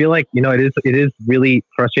 I feel like, it is really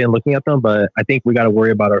frustrating looking at them, but I think we got to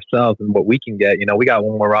worry about ourselves and what we can get. We got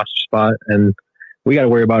one more roster spot, and we got to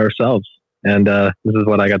worry about ourselves. And this is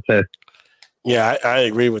what I got to say. Yeah, I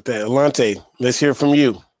agree with that. Alante, let's hear from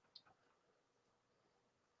you.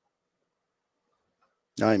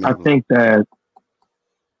 I think that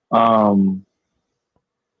the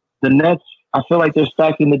Nets, I feel like they're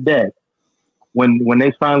stacking the deck. When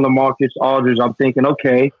they signed LaMarcus Aldridge, I'm thinking,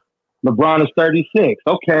 okay, LeBron is 36.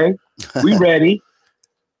 Okay, we ready.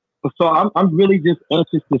 So I'm really just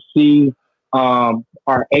anxious to see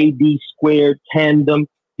our AD squared tandem.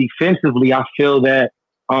 Defensively, I feel that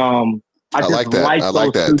I like that. I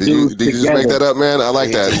like that. Did you just make that up, man? I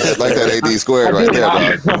like that. I like that AD squared right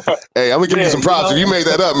there, bro. Hey, I'm gonna give you some props. If you made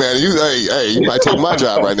that up, man, you might take my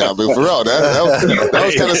job right now. But for real, that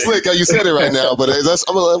was kind of slick how you said it right now. But I'm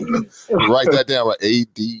gonna write that down. Right?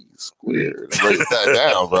 AD squared. Write that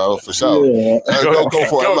down, bro, for sure. Yeah. Go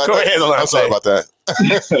for it. Go ahead. I'm sorry about that.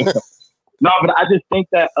 No, but I just think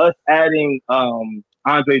that us adding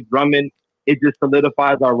Andre Drummond, it just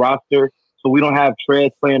solidifies our roster. So we don't have Trez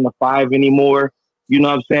playing the 5 anymore. You know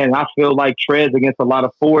what I'm saying? I feel like Trez against a lot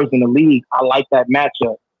of 4s in the league. I like that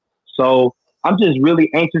matchup. So I'm just really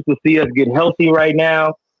anxious to see us get healthy right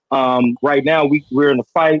now. Right now, we're in a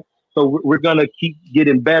fight. So we're going to keep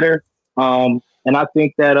getting better. And I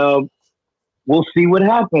think that we'll see what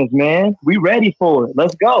happens, man. We ready for it.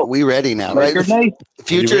 Let's go. We ready now, right?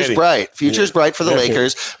 Future's bright. Future's bright for the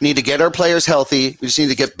Lakers. We need to get our players healthy. We just need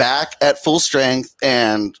to get back at full strength,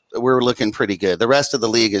 and we're looking pretty good. The rest of the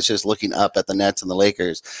league is just looking up at the Nets and the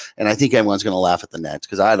Lakers, and I think everyone's going to laugh at the Nets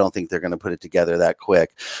because I don't think they're going to put it together that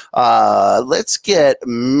quick. Let's get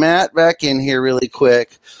Matt back in here really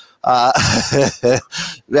quick.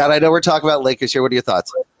 Matt, I know we're talking about Lakers here. What are your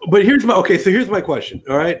thoughts? But here's my question.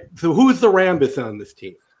 All right. So who's the Rambus on this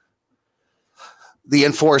team? The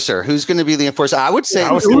enforcer. Who's going to be the enforcer? I would say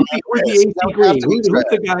who's the AP Green? Who's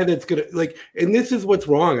the guy that's going to like? And this is what's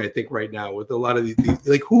wrong, I think, right now with a lot of these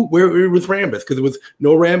like where was Rambus? Because it was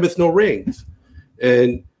no Rambus, no rings.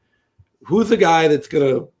 And who's the guy that's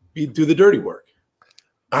going to do the dirty work?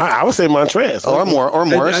 I would say Montrez or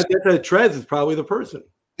Morris. Trez is probably the person.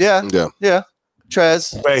 Yeah.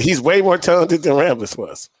 Trez. But he's way more talented than Rambus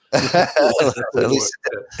was.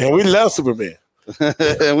 And we love Superman.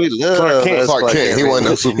 And we love Clark Kent. He wasn't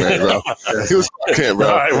no Superman, bro. He was Clark Kent, bro.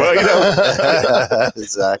 All right, well,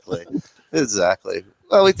 Exactly.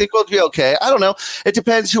 Well, we think we'll be okay. I don't know. It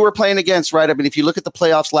depends who we're playing against, right? I mean, if you look at the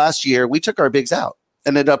playoffs last year, we took our bigs out.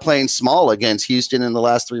 Ended up playing small against Houston in the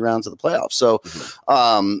last 3 rounds of the playoffs. So,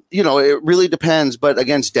 it really depends. But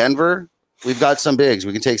against Denver, we've got some bigs.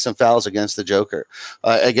 We can take some fouls against the Joker.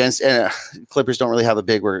 Clippers don't really have a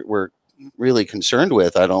big we're really concerned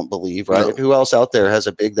with, I don't believe, right? No. Who else out there has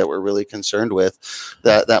a big that we're really concerned with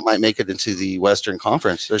that might make it into the Western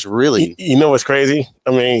Conference? There's really... You know what's crazy?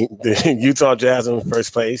 I mean, the Utah Jazz in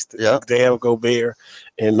first place. Yeah. They have Gobert,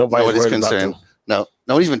 and nobody's worried concerned. About them. No,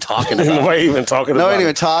 nobody's even talking about it. Nobody even talking about it. Nobody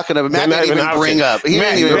even talking about it. Matt didn't even bring up.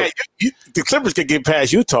 The Clippers could get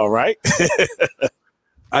past Utah, right?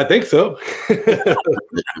 I think so. I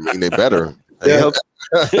mean, they better. Yeah.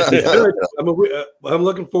 I'm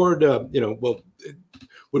looking forward to,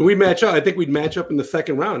 when we match up, I think we'd match up in the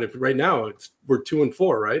second round. If right now we're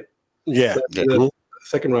 2-4, right? Yeah. The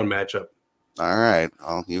second round matchup. All right.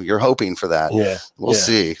 Well, you're hoping for that. Yeah. We'll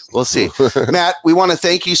see. Matt, we want to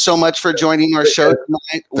thank you so much for joining our show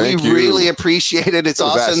tonight. We really appreciate it. It's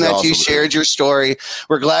awesome that you shared your story.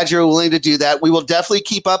 We're glad you're willing to do that. We will definitely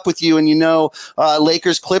keep up with you. And,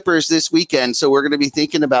 Lakers Clippers this weekend. So we're going to be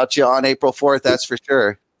thinking about you on April 4th. That's for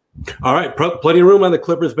sure. All right, plenty of room on the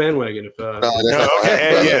Clippers bandwagon. If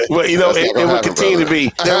Well, it will continue to be.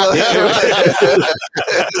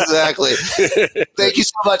 Exactly. Thank you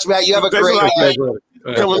so much, Matt. You have a great night.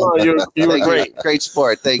 Come on, you were great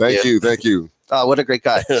sport. Thank you. Oh, what a great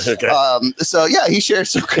guy. Okay. He shared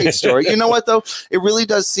some great story. You know what, though? It really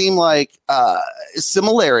does seem like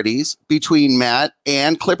similarities between Matt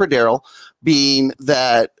and Clipper Darrell being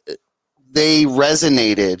that they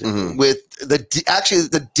resonated with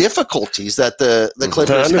the difficulties that the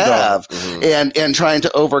Clippers have and trying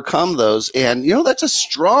to overcome those. And, that's a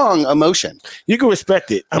strong emotion. You can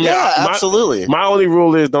respect it. I mean, absolutely. My only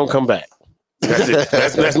rule is don't come back. That's it.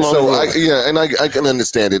 That's my only rule. I can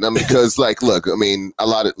understand it. I mean, because look, I mean, a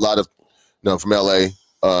lot of from LA.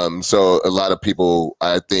 So a lot of people,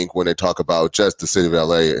 I think, when they talk about just the city of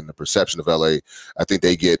LA and the perception of LA, I think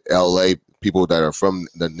they get LA people that are from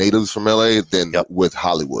the natives from LA than with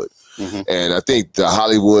Hollywood. And I think the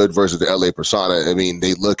Hollywood versus the LA persona, I mean,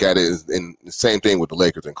 they look at it in the same thing with the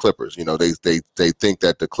Lakers and Clippers. They think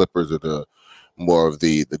that the Clippers are the more of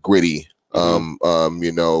the gritty,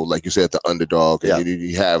 like you said, the underdog. And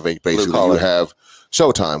you have basically you have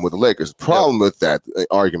Showtime with the Lakers. The problem with that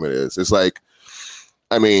argument is it's like,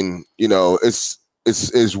 I mean,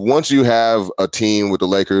 it's once you have a team with the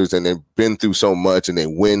Lakers and they've been through so much and they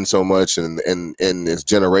win so much and it's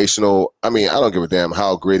generational. I mean, I don't give a damn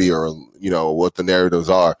how gritty or what the narratives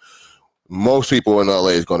are. Most people in LA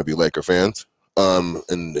is going to be Laker fans, and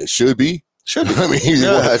it should be. I mean,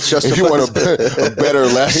 if you want a better,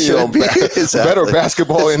 better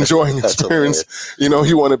basketball enjoying experience, you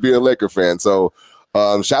want to be a Laker fan. So.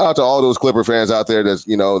 Shout out to all those Clipper fans out there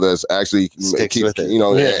that's actually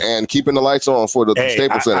and keeping the lights on for the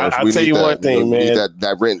Staples Center. I'll tell you one thing, man.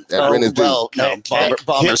 That rent is due.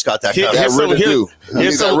 Bomber's got that. That rent is due.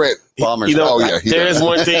 That rent. Bombers. There's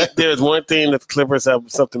one thing. There's one thing that the Clippers have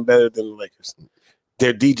something better than the Lakers.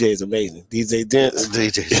 Their DJ is amazing. DJ Dents.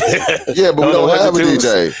 Yeah, but we don't have a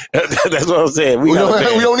DJ. That's what I'm saying. We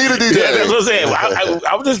don't need a DJ. Yeah, that's what I'm saying.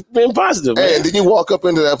 I'm just being positive. Hey, man. and then you walk up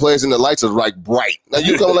into that place and the lights are like bright. Now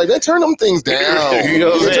you come like, they turn them things down. You know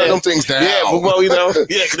what I'm saying? Turn them things down. Yeah, well,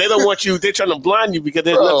 because they don't want you. They're trying to blind you because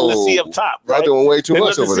there's nothing to see up top. Right? I'm doing way too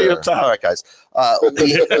much over there. All right, guys.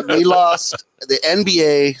 We lost the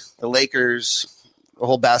NBA, the Lakers, the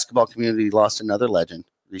whole basketball community lost another legend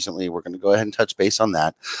recently. We're going to go ahead and touch base on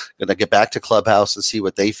that. Going to get back to Clubhouse and see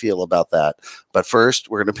what they feel about that. But first,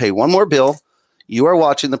 we're going to pay one more bill. You are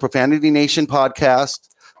watching the Profanity Nation podcast,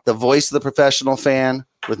 the voice of the professional fan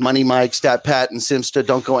with Money Mike, Stat Pat, and Simsta.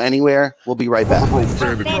 Don't go anywhere. We'll be right back.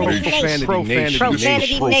 Profanity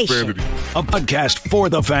Nation. A podcast for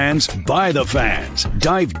the fans, by the fans.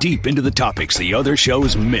 Dive deep into the topics the other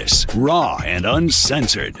shows miss. Raw and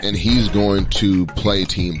uncensored. And he's going to play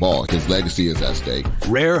team ball. His legacy is at stake.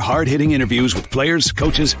 Rare, hard-hitting interviews with players,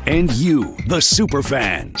 coaches, and you, the super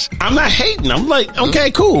fans. I'm not hating. I'm like,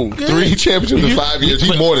 okay, cool. Good. 3 championships in 5 years.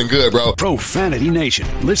 He's more than good, bro. Profanity Nation.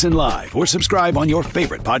 Listen live or subscribe on your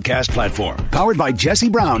favorite podcast platform. Powered by Jesse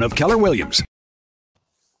Brown of Keller Williams.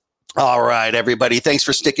 All right, everybody. Thanks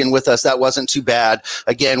for sticking with us. That wasn't too bad.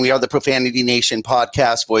 Again, we are the Profanity Nation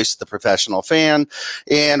podcast, voice of the professional fan,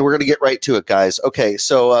 and we're going to get right to it, guys. Okay,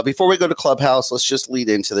 so before we go to Clubhouse, let's just lead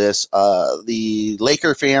into this. The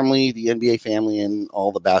Laker family, the NBA family, and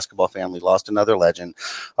all the basketball family lost another legend.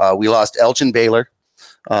 We lost Elgin Baylor.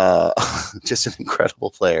 Just an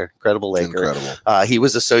incredible player, incredible Laker. He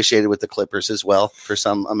was associated with the Clippers as well for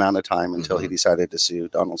some amount of time until he decided to sue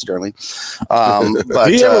Donald Sterling. But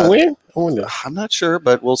did he ever win? I'm not sure,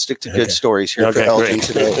 but we'll stick to good stories here for Elgin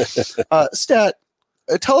today. Stat,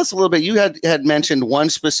 tell us a little bit. You had mentioned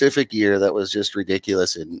one specific year that was just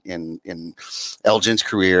ridiculous in Elgin's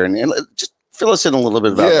career, and just fill us in a little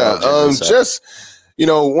bit about Elgin.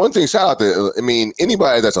 One thing, shout out to,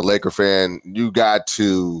 anybody that's a Laker fan, you got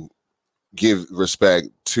to give respect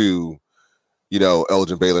to,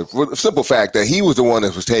 Elgin Baylor for the simple fact that he was the one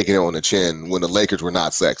that was taking it on the chin when the Lakers were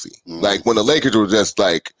not sexy. Like when the Lakers were just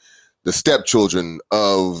like the stepchildren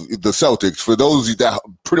of the Celtics. For those that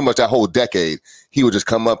pretty much that whole decade, he would just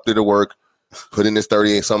come up to the work, put in his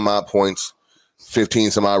 38 some odd points, 15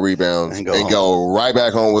 some odd rebounds, and go right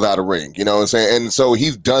back home without a ring. You know what I'm saying? And so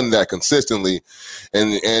he's done that consistently.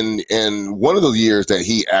 And one of those years that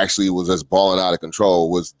he actually was just balling out of control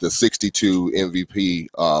was the 62 MVP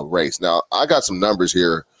race. Now, I got some numbers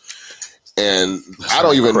here, and I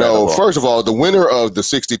don't even know. First of all, the winner of the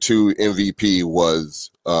 62 MVP was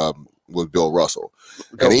Bill Russell.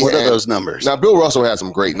 And what are those numbers? Now, Bill Russell had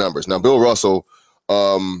some great numbers. Now, Bill Russell,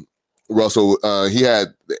 he had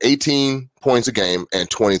 18 points a game and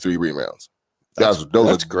 23 rebounds. That's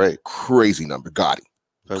great. Crazy number. Gotti.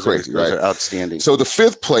 Those Crazy, are right? outstanding. So the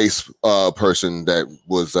fifth place person that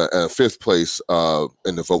was fifth place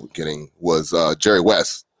in the vote getting was Jerry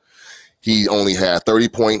West. He only had 30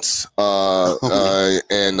 points and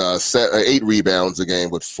 8 rebounds a game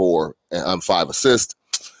with 5 assists.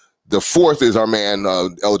 The fourth is our man,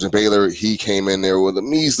 Elgin Baylor. He came in there with a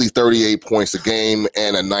measly 38 points a game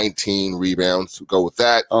and a 19 rebounds to go with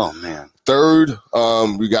that. Oh, man. Third,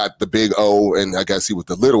 we got the big O, and I guess he was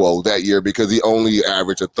the little O that year because he only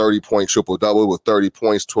averaged a 30-point triple-double with 30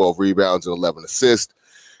 points, 12 rebounds, and 11 assists.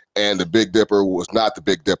 And the Big Dipper was not the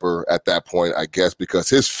Big Dipper at that point, I guess, because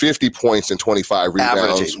his 50 points and 25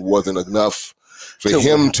 rebounds wasn't enough for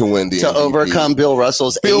him to win the MVP. To overcome Bill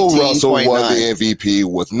Russell's 18.9. Bill Russell won the MVP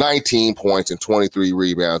with 19 points and 23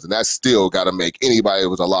 rebounds, and that still got to make anybody that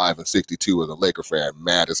was alive in 62 as a Laker fan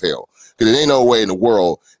mad as hell. Because there ain't no way in the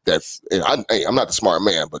world that I'm not the smart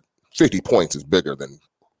man, but 50 points is bigger than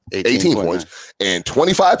 18 points, and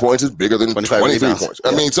 25 points is bigger than 23 points.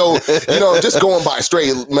 I mean, so, just going by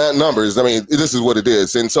straight numbers, this is what it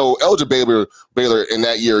is. And so Elgin Baylor in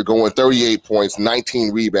that year going 38 points,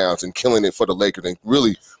 19 rebounds, and killing it for the Lakers, and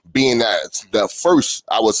really being the first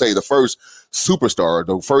superstar,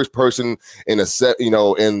 the first person in a set,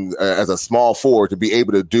 as a small forward to be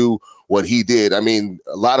able to do what he did. I mean,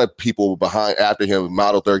 a lot of people after him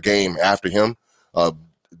modeled their game after him.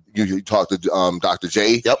 You talk to Dr.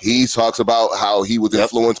 J. Yep. He talks about how he was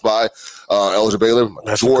influenced by Elgin Baylor.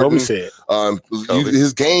 That's Jordan. what Kobe said.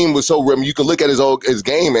 His game was so you can look at his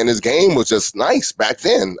game, and his game was just nice back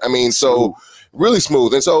then. I mean, so really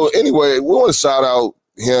smooth. And so anyway, we want to shout out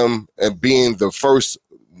him and being the first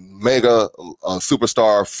mega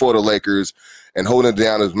superstar for the Lakers and holding it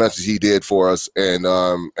down as much as he did for us. And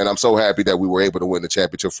I'm so happy that we were able to win the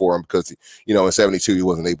championship for him because, in 72, he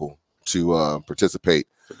wasn't able to participate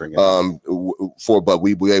but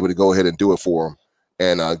we were able to go ahead and do it for him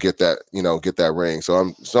and get that ring. So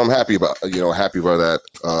I'm happy about, that.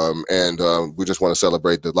 And we just want to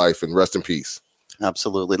celebrate the life and rest in peace.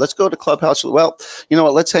 Absolutely. Let's go to Clubhouse. Well, you know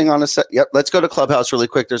what? Let's hang on a sec. Yep. Let's go to Clubhouse really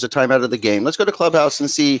quick. There's a timeout of the game. Let's go to Clubhouse and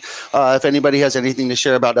see if anybody has anything to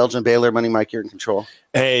share about Elgin Baylor. Money Mike, you're in control.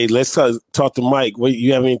 Hey, let's talk to Mike.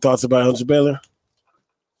 You have any thoughts about Elgin Baylor?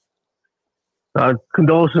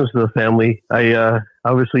 Condolences to the family. I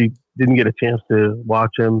obviously didn't get a chance to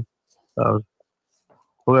watch him.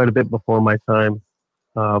 Quite a bit before my time.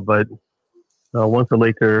 But once a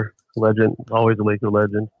Laker legend, always a Laker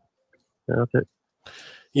legend. Yeah, that's it.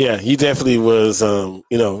 Yeah, he definitely was.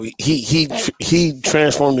 He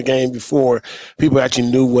transformed the game before people actually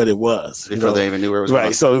knew what it was. Before they even knew where it was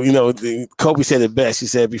right. going. So Kobe said it best. He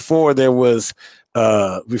said before there was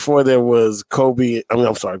Kobe. Before there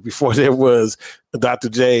was Dr.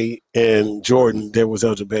 J and Jordan, there was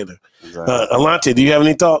Elgin Baylor. Exactly. Alante, do you have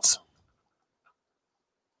any thoughts?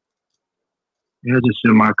 Yeah, just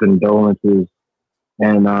send my condolences.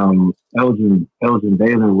 And Elgin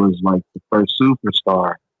Baylor was like the first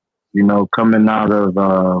superstar, coming out of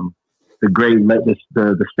the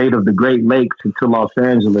state of the Great Lakes into Los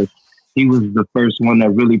Angeles. He was the first one that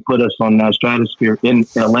really put us on that stratosphere in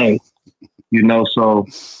LA. So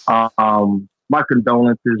my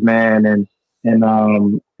condolences, man, and it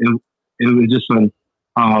was just the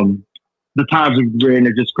times we're in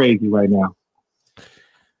are just crazy right now.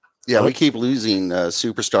 Yeah, we keep losing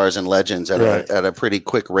superstars and legends at a pretty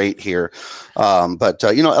quick rate here. But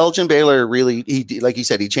Elgin Baylor really, like you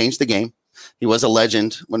said, he changed the game. He was a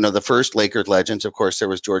legend, one of the first Lakers legends. Of course, there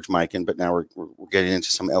was George Mikan, but now we're getting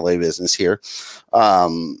into some LA business here.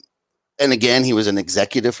 And again, he was an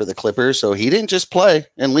executive for the Clippers, so he didn't just play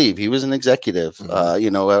and leave. He was an executive.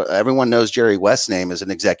 Mm-hmm. Everyone knows Jerry West's name as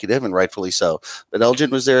an executive, and rightfully so. But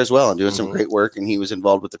Elgin was there as well and doing some great work, and he was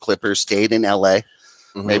involved with the Clippers, stayed in LA.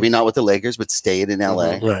 Mm-hmm. Maybe not with the Lakers, but stayed in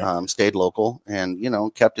LA, stayed local, and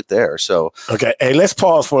kept it there. So okay, hey, let's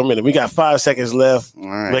pause for a minute. We got 5 seconds left. All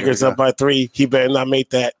right, Lakers up by 3. He better not make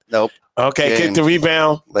that. Nope. Okay, kick the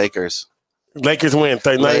rebound. Lakers win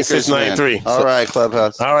 39-6-93. All right,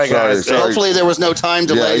 Clubhouse. All right, guys. Hopefully there was no time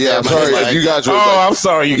delay. Yeah, I'm sorry. You guys were I'm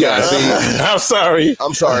sorry, you guys. I'm sorry.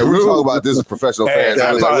 We're talking about this as professional fans.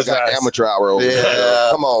 I apologize. We got amateur hour over here.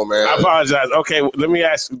 Come on, man. I apologize. Okay, let me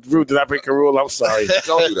ask Ruth, did I break a rule? I'm sorry.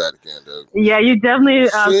 Don't do that again, dude. Yeah, you definitely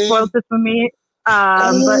spoiled this for me.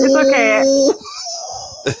 But it's okay.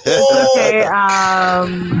 It's okay.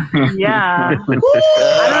 Yeah. I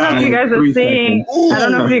don't know if you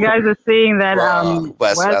guys are seeing. That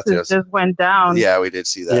West just went down. Yeah, we did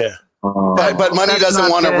see that. Yeah. But Money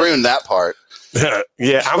doesn't want to ruin that part.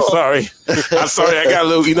 Yeah, I'm sorry. I got a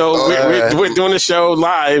little, we're doing the show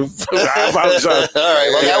live. I apologize. All right,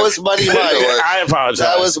 well, that was Money Mike. I apologize.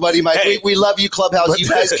 That was Money Mike. Hey, we love you, Clubhouse. You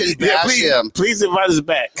guys can bash him. Please invite us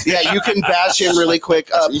back. Yeah, you can bash him really quick.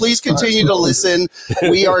 Please continue to listen.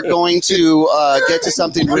 We are going to get to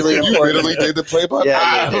something really important. You literally did the play-by-play.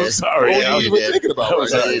 Yeah, I'm sorry. What were you even thinking about right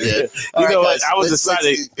now? You did. What? I was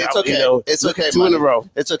excited. It's okay. It's okay. 2 in a row.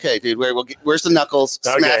 It's okay, dude. Where's the knuckles?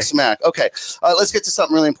 Smack. Okay. Let's get to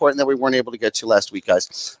something really important that we weren't able to get to last week,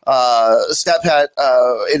 guys. Stat Pat,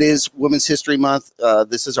 it is Women's History Month.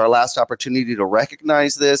 This is our last opportunity to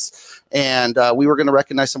recognize this. And we were going to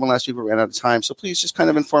recognize someone last week, but we ran out of time. So please just kind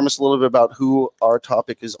of inform us a little bit about who our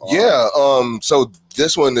topic is on. Yeah. So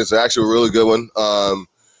this one is actually a really good one.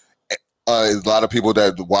 A lot of people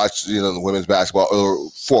that watch, the women's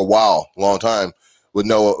basketball for a long time, would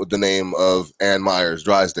know the name of Ann Myers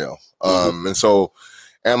Drysdale. And so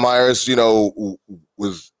Ann Myers,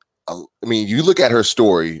 was, you look at her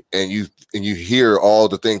story and you hear all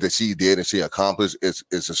the things that she did and she accomplished. It's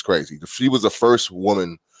just crazy. She was the first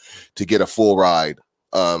woman to get a full ride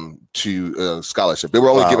to scholarship. They were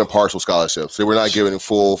only given partial scholarships. They were not given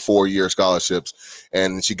full 4-year scholarships,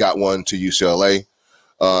 and she got one to UCLA.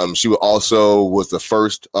 She also was the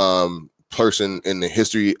first person in the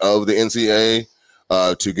history of the NCAA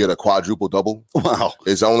to get a quadruple double. Wow.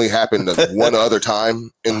 It's only happened one other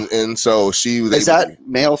time. And so she was. Is that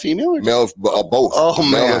male, female? Or male, both. Oh,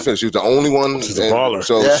 male man. and female. She was the only one. She's a baller.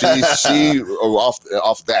 So she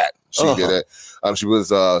off that, she did it. She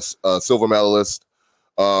was a silver medalist.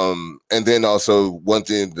 And then also one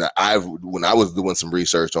thing that when I was doing some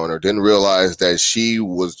research on her, didn't realize that she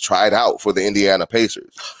was tried out for the Indiana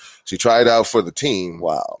Pacers. She tried out for the team.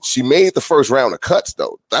 Wow. She made the first round of cuts,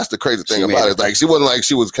 though. That's the crazy thing about it. Like, she wasn't like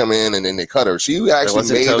she was coming in and then they cut her. She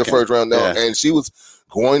actually made the first round, and she was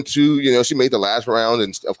going to, she made the last round,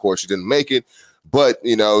 and of course she didn't make it. But,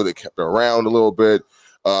 they kept her around a little bit.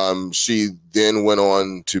 She then went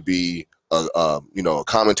on to be a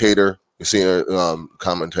commentator. You seen her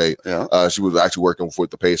commentate. Yeah. She was actually working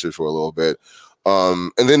with the Pacers for a little bit.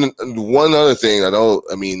 And then one other thing,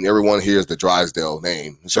 everyone hears the Drysdale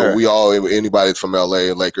name. So anybody from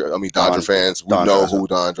LA, Dodger fans, we know who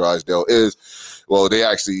Don Drysdale is. Well, they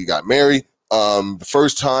actually got married. The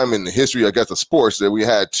first time in the history, I guess, of sports that we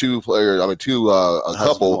had a couple,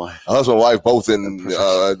 a husband and wife, both in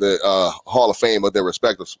the Hall of Fame of their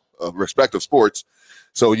respective sports.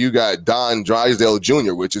 So you got Don Drysdale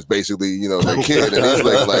Jr., which is basically, their kid. And he's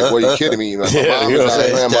like, what are you kidding me? My mom is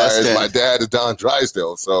Ann Myers, my dad is Don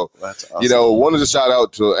Drysdale. So, that's awesome. Wanted to shout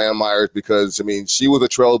out to Ann Myers because, she was a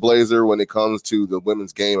trailblazer when it comes to the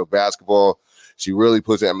women's game of basketball. She really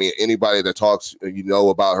puts it. Anybody that talks,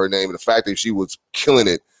 about her name and the fact that she was killing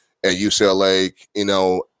it at UCLA,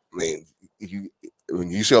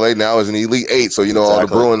 UCLA now is an Elite Eight. So, all the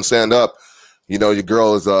Bruins stand up. Your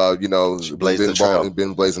girl is,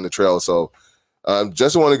 been blazing the trail. So,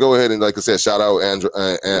 just want to go ahead and, like I said, shout out Ann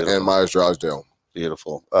Myers Drysdale.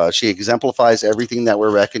 Beautiful. She exemplifies everything that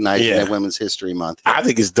we're recognizing in Women's History Month. I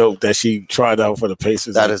think it's dope that she tried out for the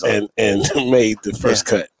Pacers and made the first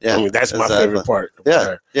cut. Yeah, that's my favorite part.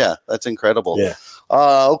 Yeah, that's incredible. Yeah.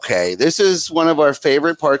 Okay, this is one of our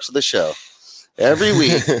favorite parts of the show. Every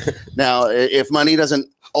week. Now, if Money doesn't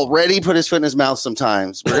already put his foot in his mouth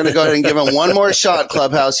sometimes, we're going to go ahead and give him one more shot,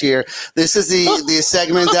 Clubhouse here. This is the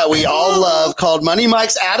segment that we all love called Money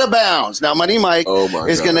Mike's Out of Bounds. Now, Money Mike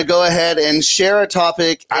is going to go ahead and share a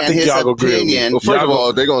topic and his opinion. Well, first of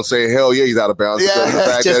all, they're going to say, hell yeah, he's out of bounds. Yeah, because of the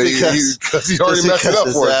fact that because he already messed it up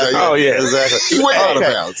for us. Oh, yeah, exactly. He went out of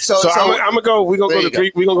bounds. So I'm going to go. We're going to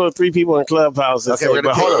go to three people in Clubhouse. Okay, we're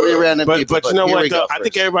going to pick 3 random people. But you know what, though? I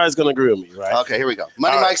think everybody's going to agree with me, right? Okay, here we go.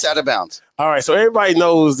 Money Mike's Out of Bounds. All right, so everybody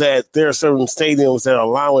knows that there are certain stadiums that are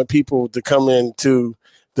allowing people to come into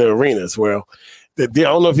the arenas. Well, I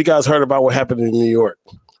don't know if you guys heard about what happened in New York.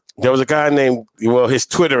 There was a guy named, his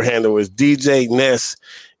Twitter handle was DJ Ness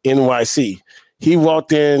NYC. He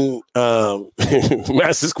walked in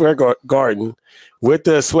Madison Square Garden with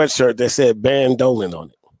a sweatshirt that said Ban Dolan on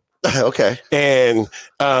it. Okay. And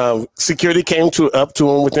security came up to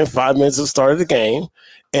him within 5 minutes of the start of the game.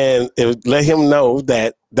 And it let him know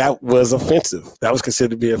that was offensive. That was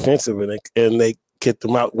considered to be offensive, and they kicked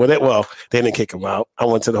him out. Well, they didn't kick him out. I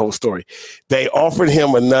went to the whole story. They offered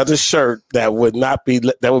him another shirt that would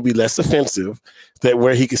be less offensive,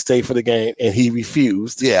 where he could stay for the game, and he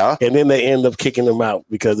refused. Yeah. And then they ended up kicking him out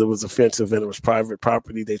because it was offensive and it was private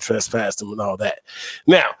property. They trespassed him and all that.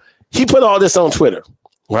 Now, he put all this on Twitter,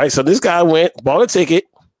 right? So this guy bought a ticket,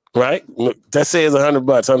 right? That says $100,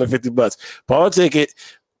 $150. Bought a ticket.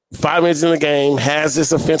 5 minutes in the game, has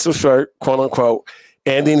this offensive shirt, quote unquote,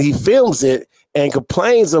 and then he films it and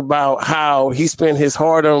complains about how he spent his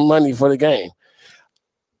hard-earned money for the game.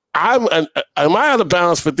 Am I out of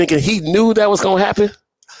bounds for thinking he knew that was going to happen?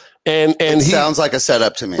 And it sounds like a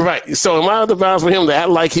setup to me, right? So am I out of bounds for him to act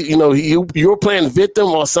like you were playing victim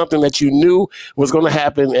or something that you knew was going to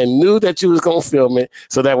happen and knew that you was going to film it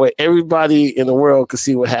so that way everybody in the world could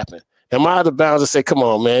see what happened? Am I out of bounds to say, come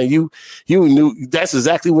on, man, you knew that's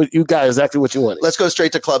exactly what you got, exactly what you wanted? Let's go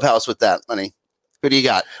straight to Clubhouse with that, Money. Who do you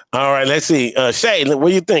got? All right, let's see. Shay, what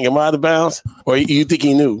do you think? Am I out of bounds? Or you think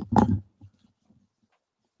he knew?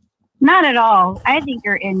 Not at all. I think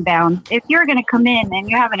you're inbound. If you're going to come in and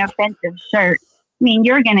you have an offensive shirt,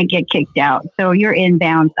 you're going to get kicked out. So you're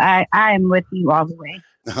inbound. I am with you all the way.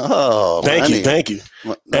 Oh, thank you.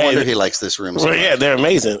 No wonder he likes this room. So well, yeah, they're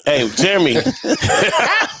amazing. Hey, Jeremy,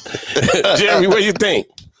 Jeremy, what do you think?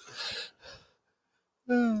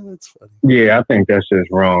 Oh, that's funny. Yeah, I think that's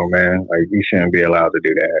just wrong, man. Like, you shouldn't be allowed to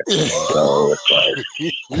do that. So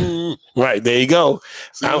it's right, there you go.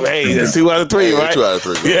 Hey, that's 2 out of 3, right? 2 out of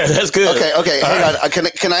 3. Yeah, that's good. Okay. Hang on.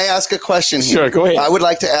 Can I ask a question here? Sure, go ahead. I would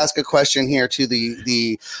like to ask a question here to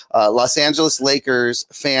the Los Angeles Lakers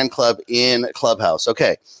fan club in Clubhouse.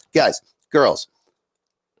 Okay, guys, girls.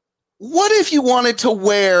 What if you wanted to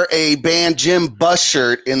wear a band Jim Buss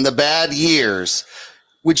shirt in the bad years?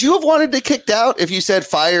 Would you have wanted to kicked out if you said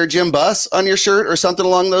fire Jim Buss on your shirt or something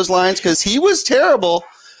along those lines? Because he was terrible.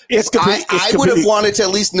 I would have wanted to at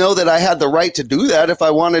least know that I had the right to do that if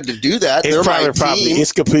I wanted to do that. It's private property.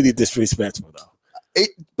 It's completely disrespectful, though.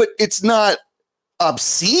 But it's not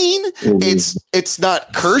obscene. Mm-hmm. It's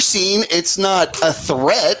not cursing. It's not a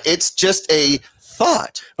threat. It's just a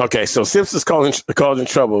thought. Okay, so Simpson's causing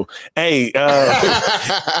trouble. Hey,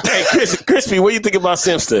 hey, Crispy, what do you think about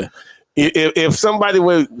Simpson? If somebody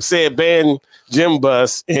would say ban Jim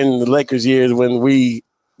Bus in the Lakers years when we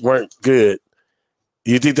weren't good,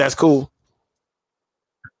 you think that's cool?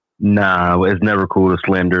 Nah, it's never cool to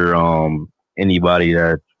slander anybody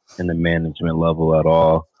that's in the management level at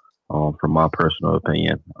all. From my personal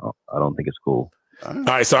opinion, I don't think it's cool. All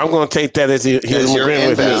right, so I'm going to take that as he's agreeing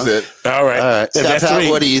with me. All right. That's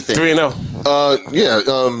what do you think? 3-0. Yeah,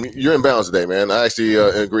 you're in bounds today, man. I actually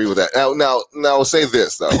agree with that. Now, I'll say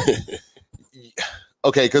this though.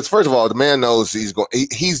 Okay, because first of all, the man knows he's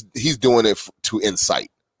doing it to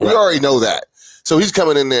incite. We already know that. So he's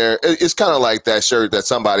coming in there. It's kind of like that shirt that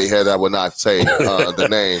somebody had. I would not say the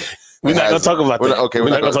name. We're not going to talk about that. Okay, we're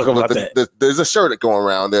not going to talk about that. There's a shirt going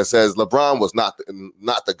around that says LeBron was not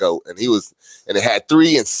the GOAT, and it had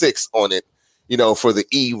 3 and 6 on it. You know, for the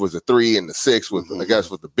E was a 3 and the 6 was I guess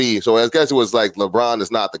with the B. So I guess it was like LeBron is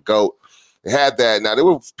not the GOAT. It had that. Now there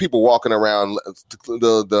were people walking around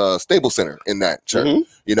the Staples Center in that shirt.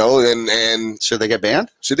 You know, and should they get banned?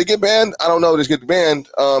 Should they get banned? I don't know. They should get banned.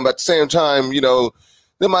 At the same time, you know,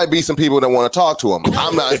 there might be some people that want to talk to him.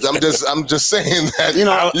 I'm not. I'm just saying that. You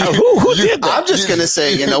know, who did that? I'm just gonna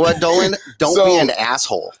say, you know what, Dolan? Don't be an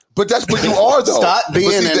asshole. But that's what you are, though. Stop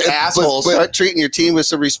being an asshole. Start treating your team with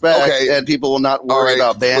some respect, and people will not worry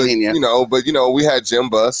about banning you. You know, we had Jim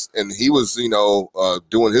Buss, and he was,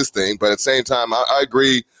 doing his thing. But at the same time, I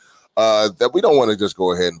agree that we don't want to just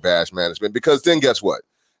go ahead and bash management, because then guess what?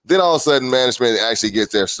 Then all of a sudden, management actually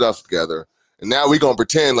gets their stuff together, and now we're gonna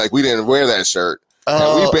pretend like we didn't wear that shirt.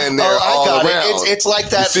 We've been there all around. It's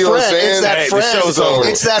like that friend. It's that friend.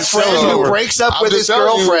 It's that friend who breaks up with his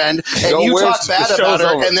girlfriend, and you talk bad about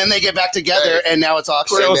her, and then they get back together, and now it's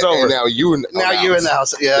awkward. And now you're in the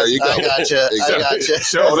house. Yeah, I gotcha.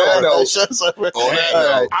 Show's over.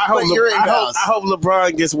 I hope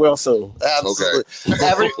LeBron gets well soon. Absolutely.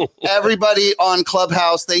 Everybody on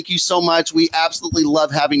Clubhouse, thank you so much. We absolutely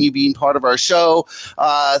love having you being part of our show.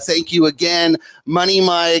 Thank you again, Money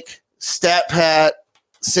Mike, Stat Pat,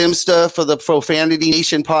 Simsta for the Profanity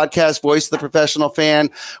Nation podcast, voice of the professional fan.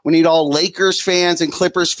 We need all Lakers fans and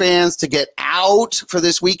Clippers fans to get out for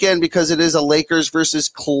this weekend, because it is a Lakers versus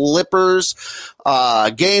Clippers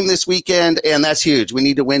game this weekend, and that's huge. We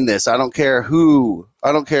need to win this. I don't care who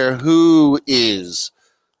is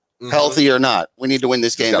healthy or not. We need to win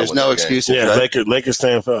this game. There's no excuses. Yeah, Lakers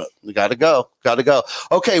stand up. We got to go.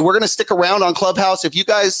 Okay, we're going to stick around on Clubhouse. If you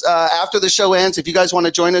guys, after the show ends, if you guys want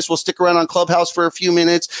to join us, we'll stick around on Clubhouse for a few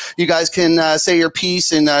minutes. You guys can say your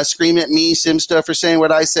piece and scream at me, Simsta, for saying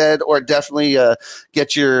what I said, or definitely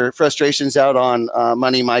get your frustrations out on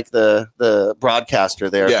Money Mike, the broadcaster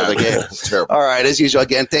there for the game. It's terrible. All right, as usual,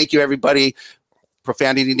 again, thank you, everybody.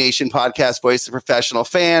 Profanity Nation podcast, voice of the professional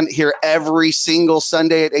fan, here every single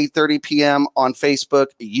Sunday at 8:30 p.m. on Facebook,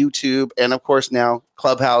 YouTube, and of course now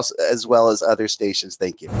Clubhouse, as well as other stations.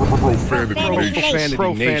 Thank you. Profanity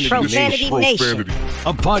Nation.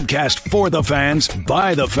 A podcast for the fans,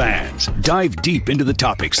 by the fans. Dive deep into the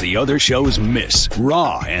topics the other shows miss,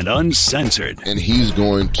 raw and uncensored. And he's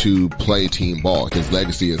going to play team ball. His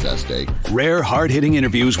legacy is at stake. Rare, hard-hitting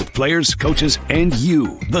interviews with players, coaches, and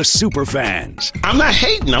you, the super fans. I'm not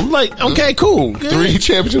hating. I'm like, okay, cool. 3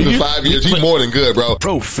 championships in 5 years. He's more than good, bro.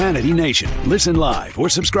 Profanity Nation. Listen live or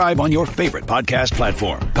subscribe on your favorite podcast platform.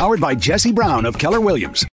 Powered by Jesse Brown of Keller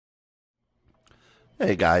Williams.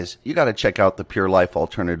 Hey guys, you got to check out the Pure Life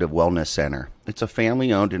Alternative Wellness Center. It's a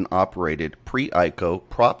family-owned and operated pre-ICO,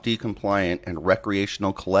 Prop D compliant, and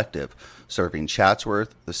recreational collective serving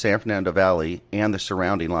Chatsworth, the San Fernando Valley, and the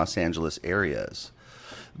surrounding Los Angeles areas.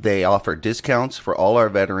 They offer discounts for all our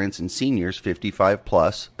veterans and seniors 55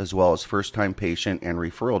 plus, as well as first-time patient and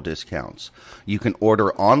referral discounts. You can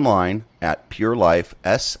order online at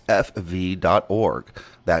purelifesfv.org.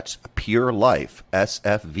 That's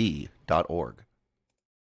purelifesfv.org.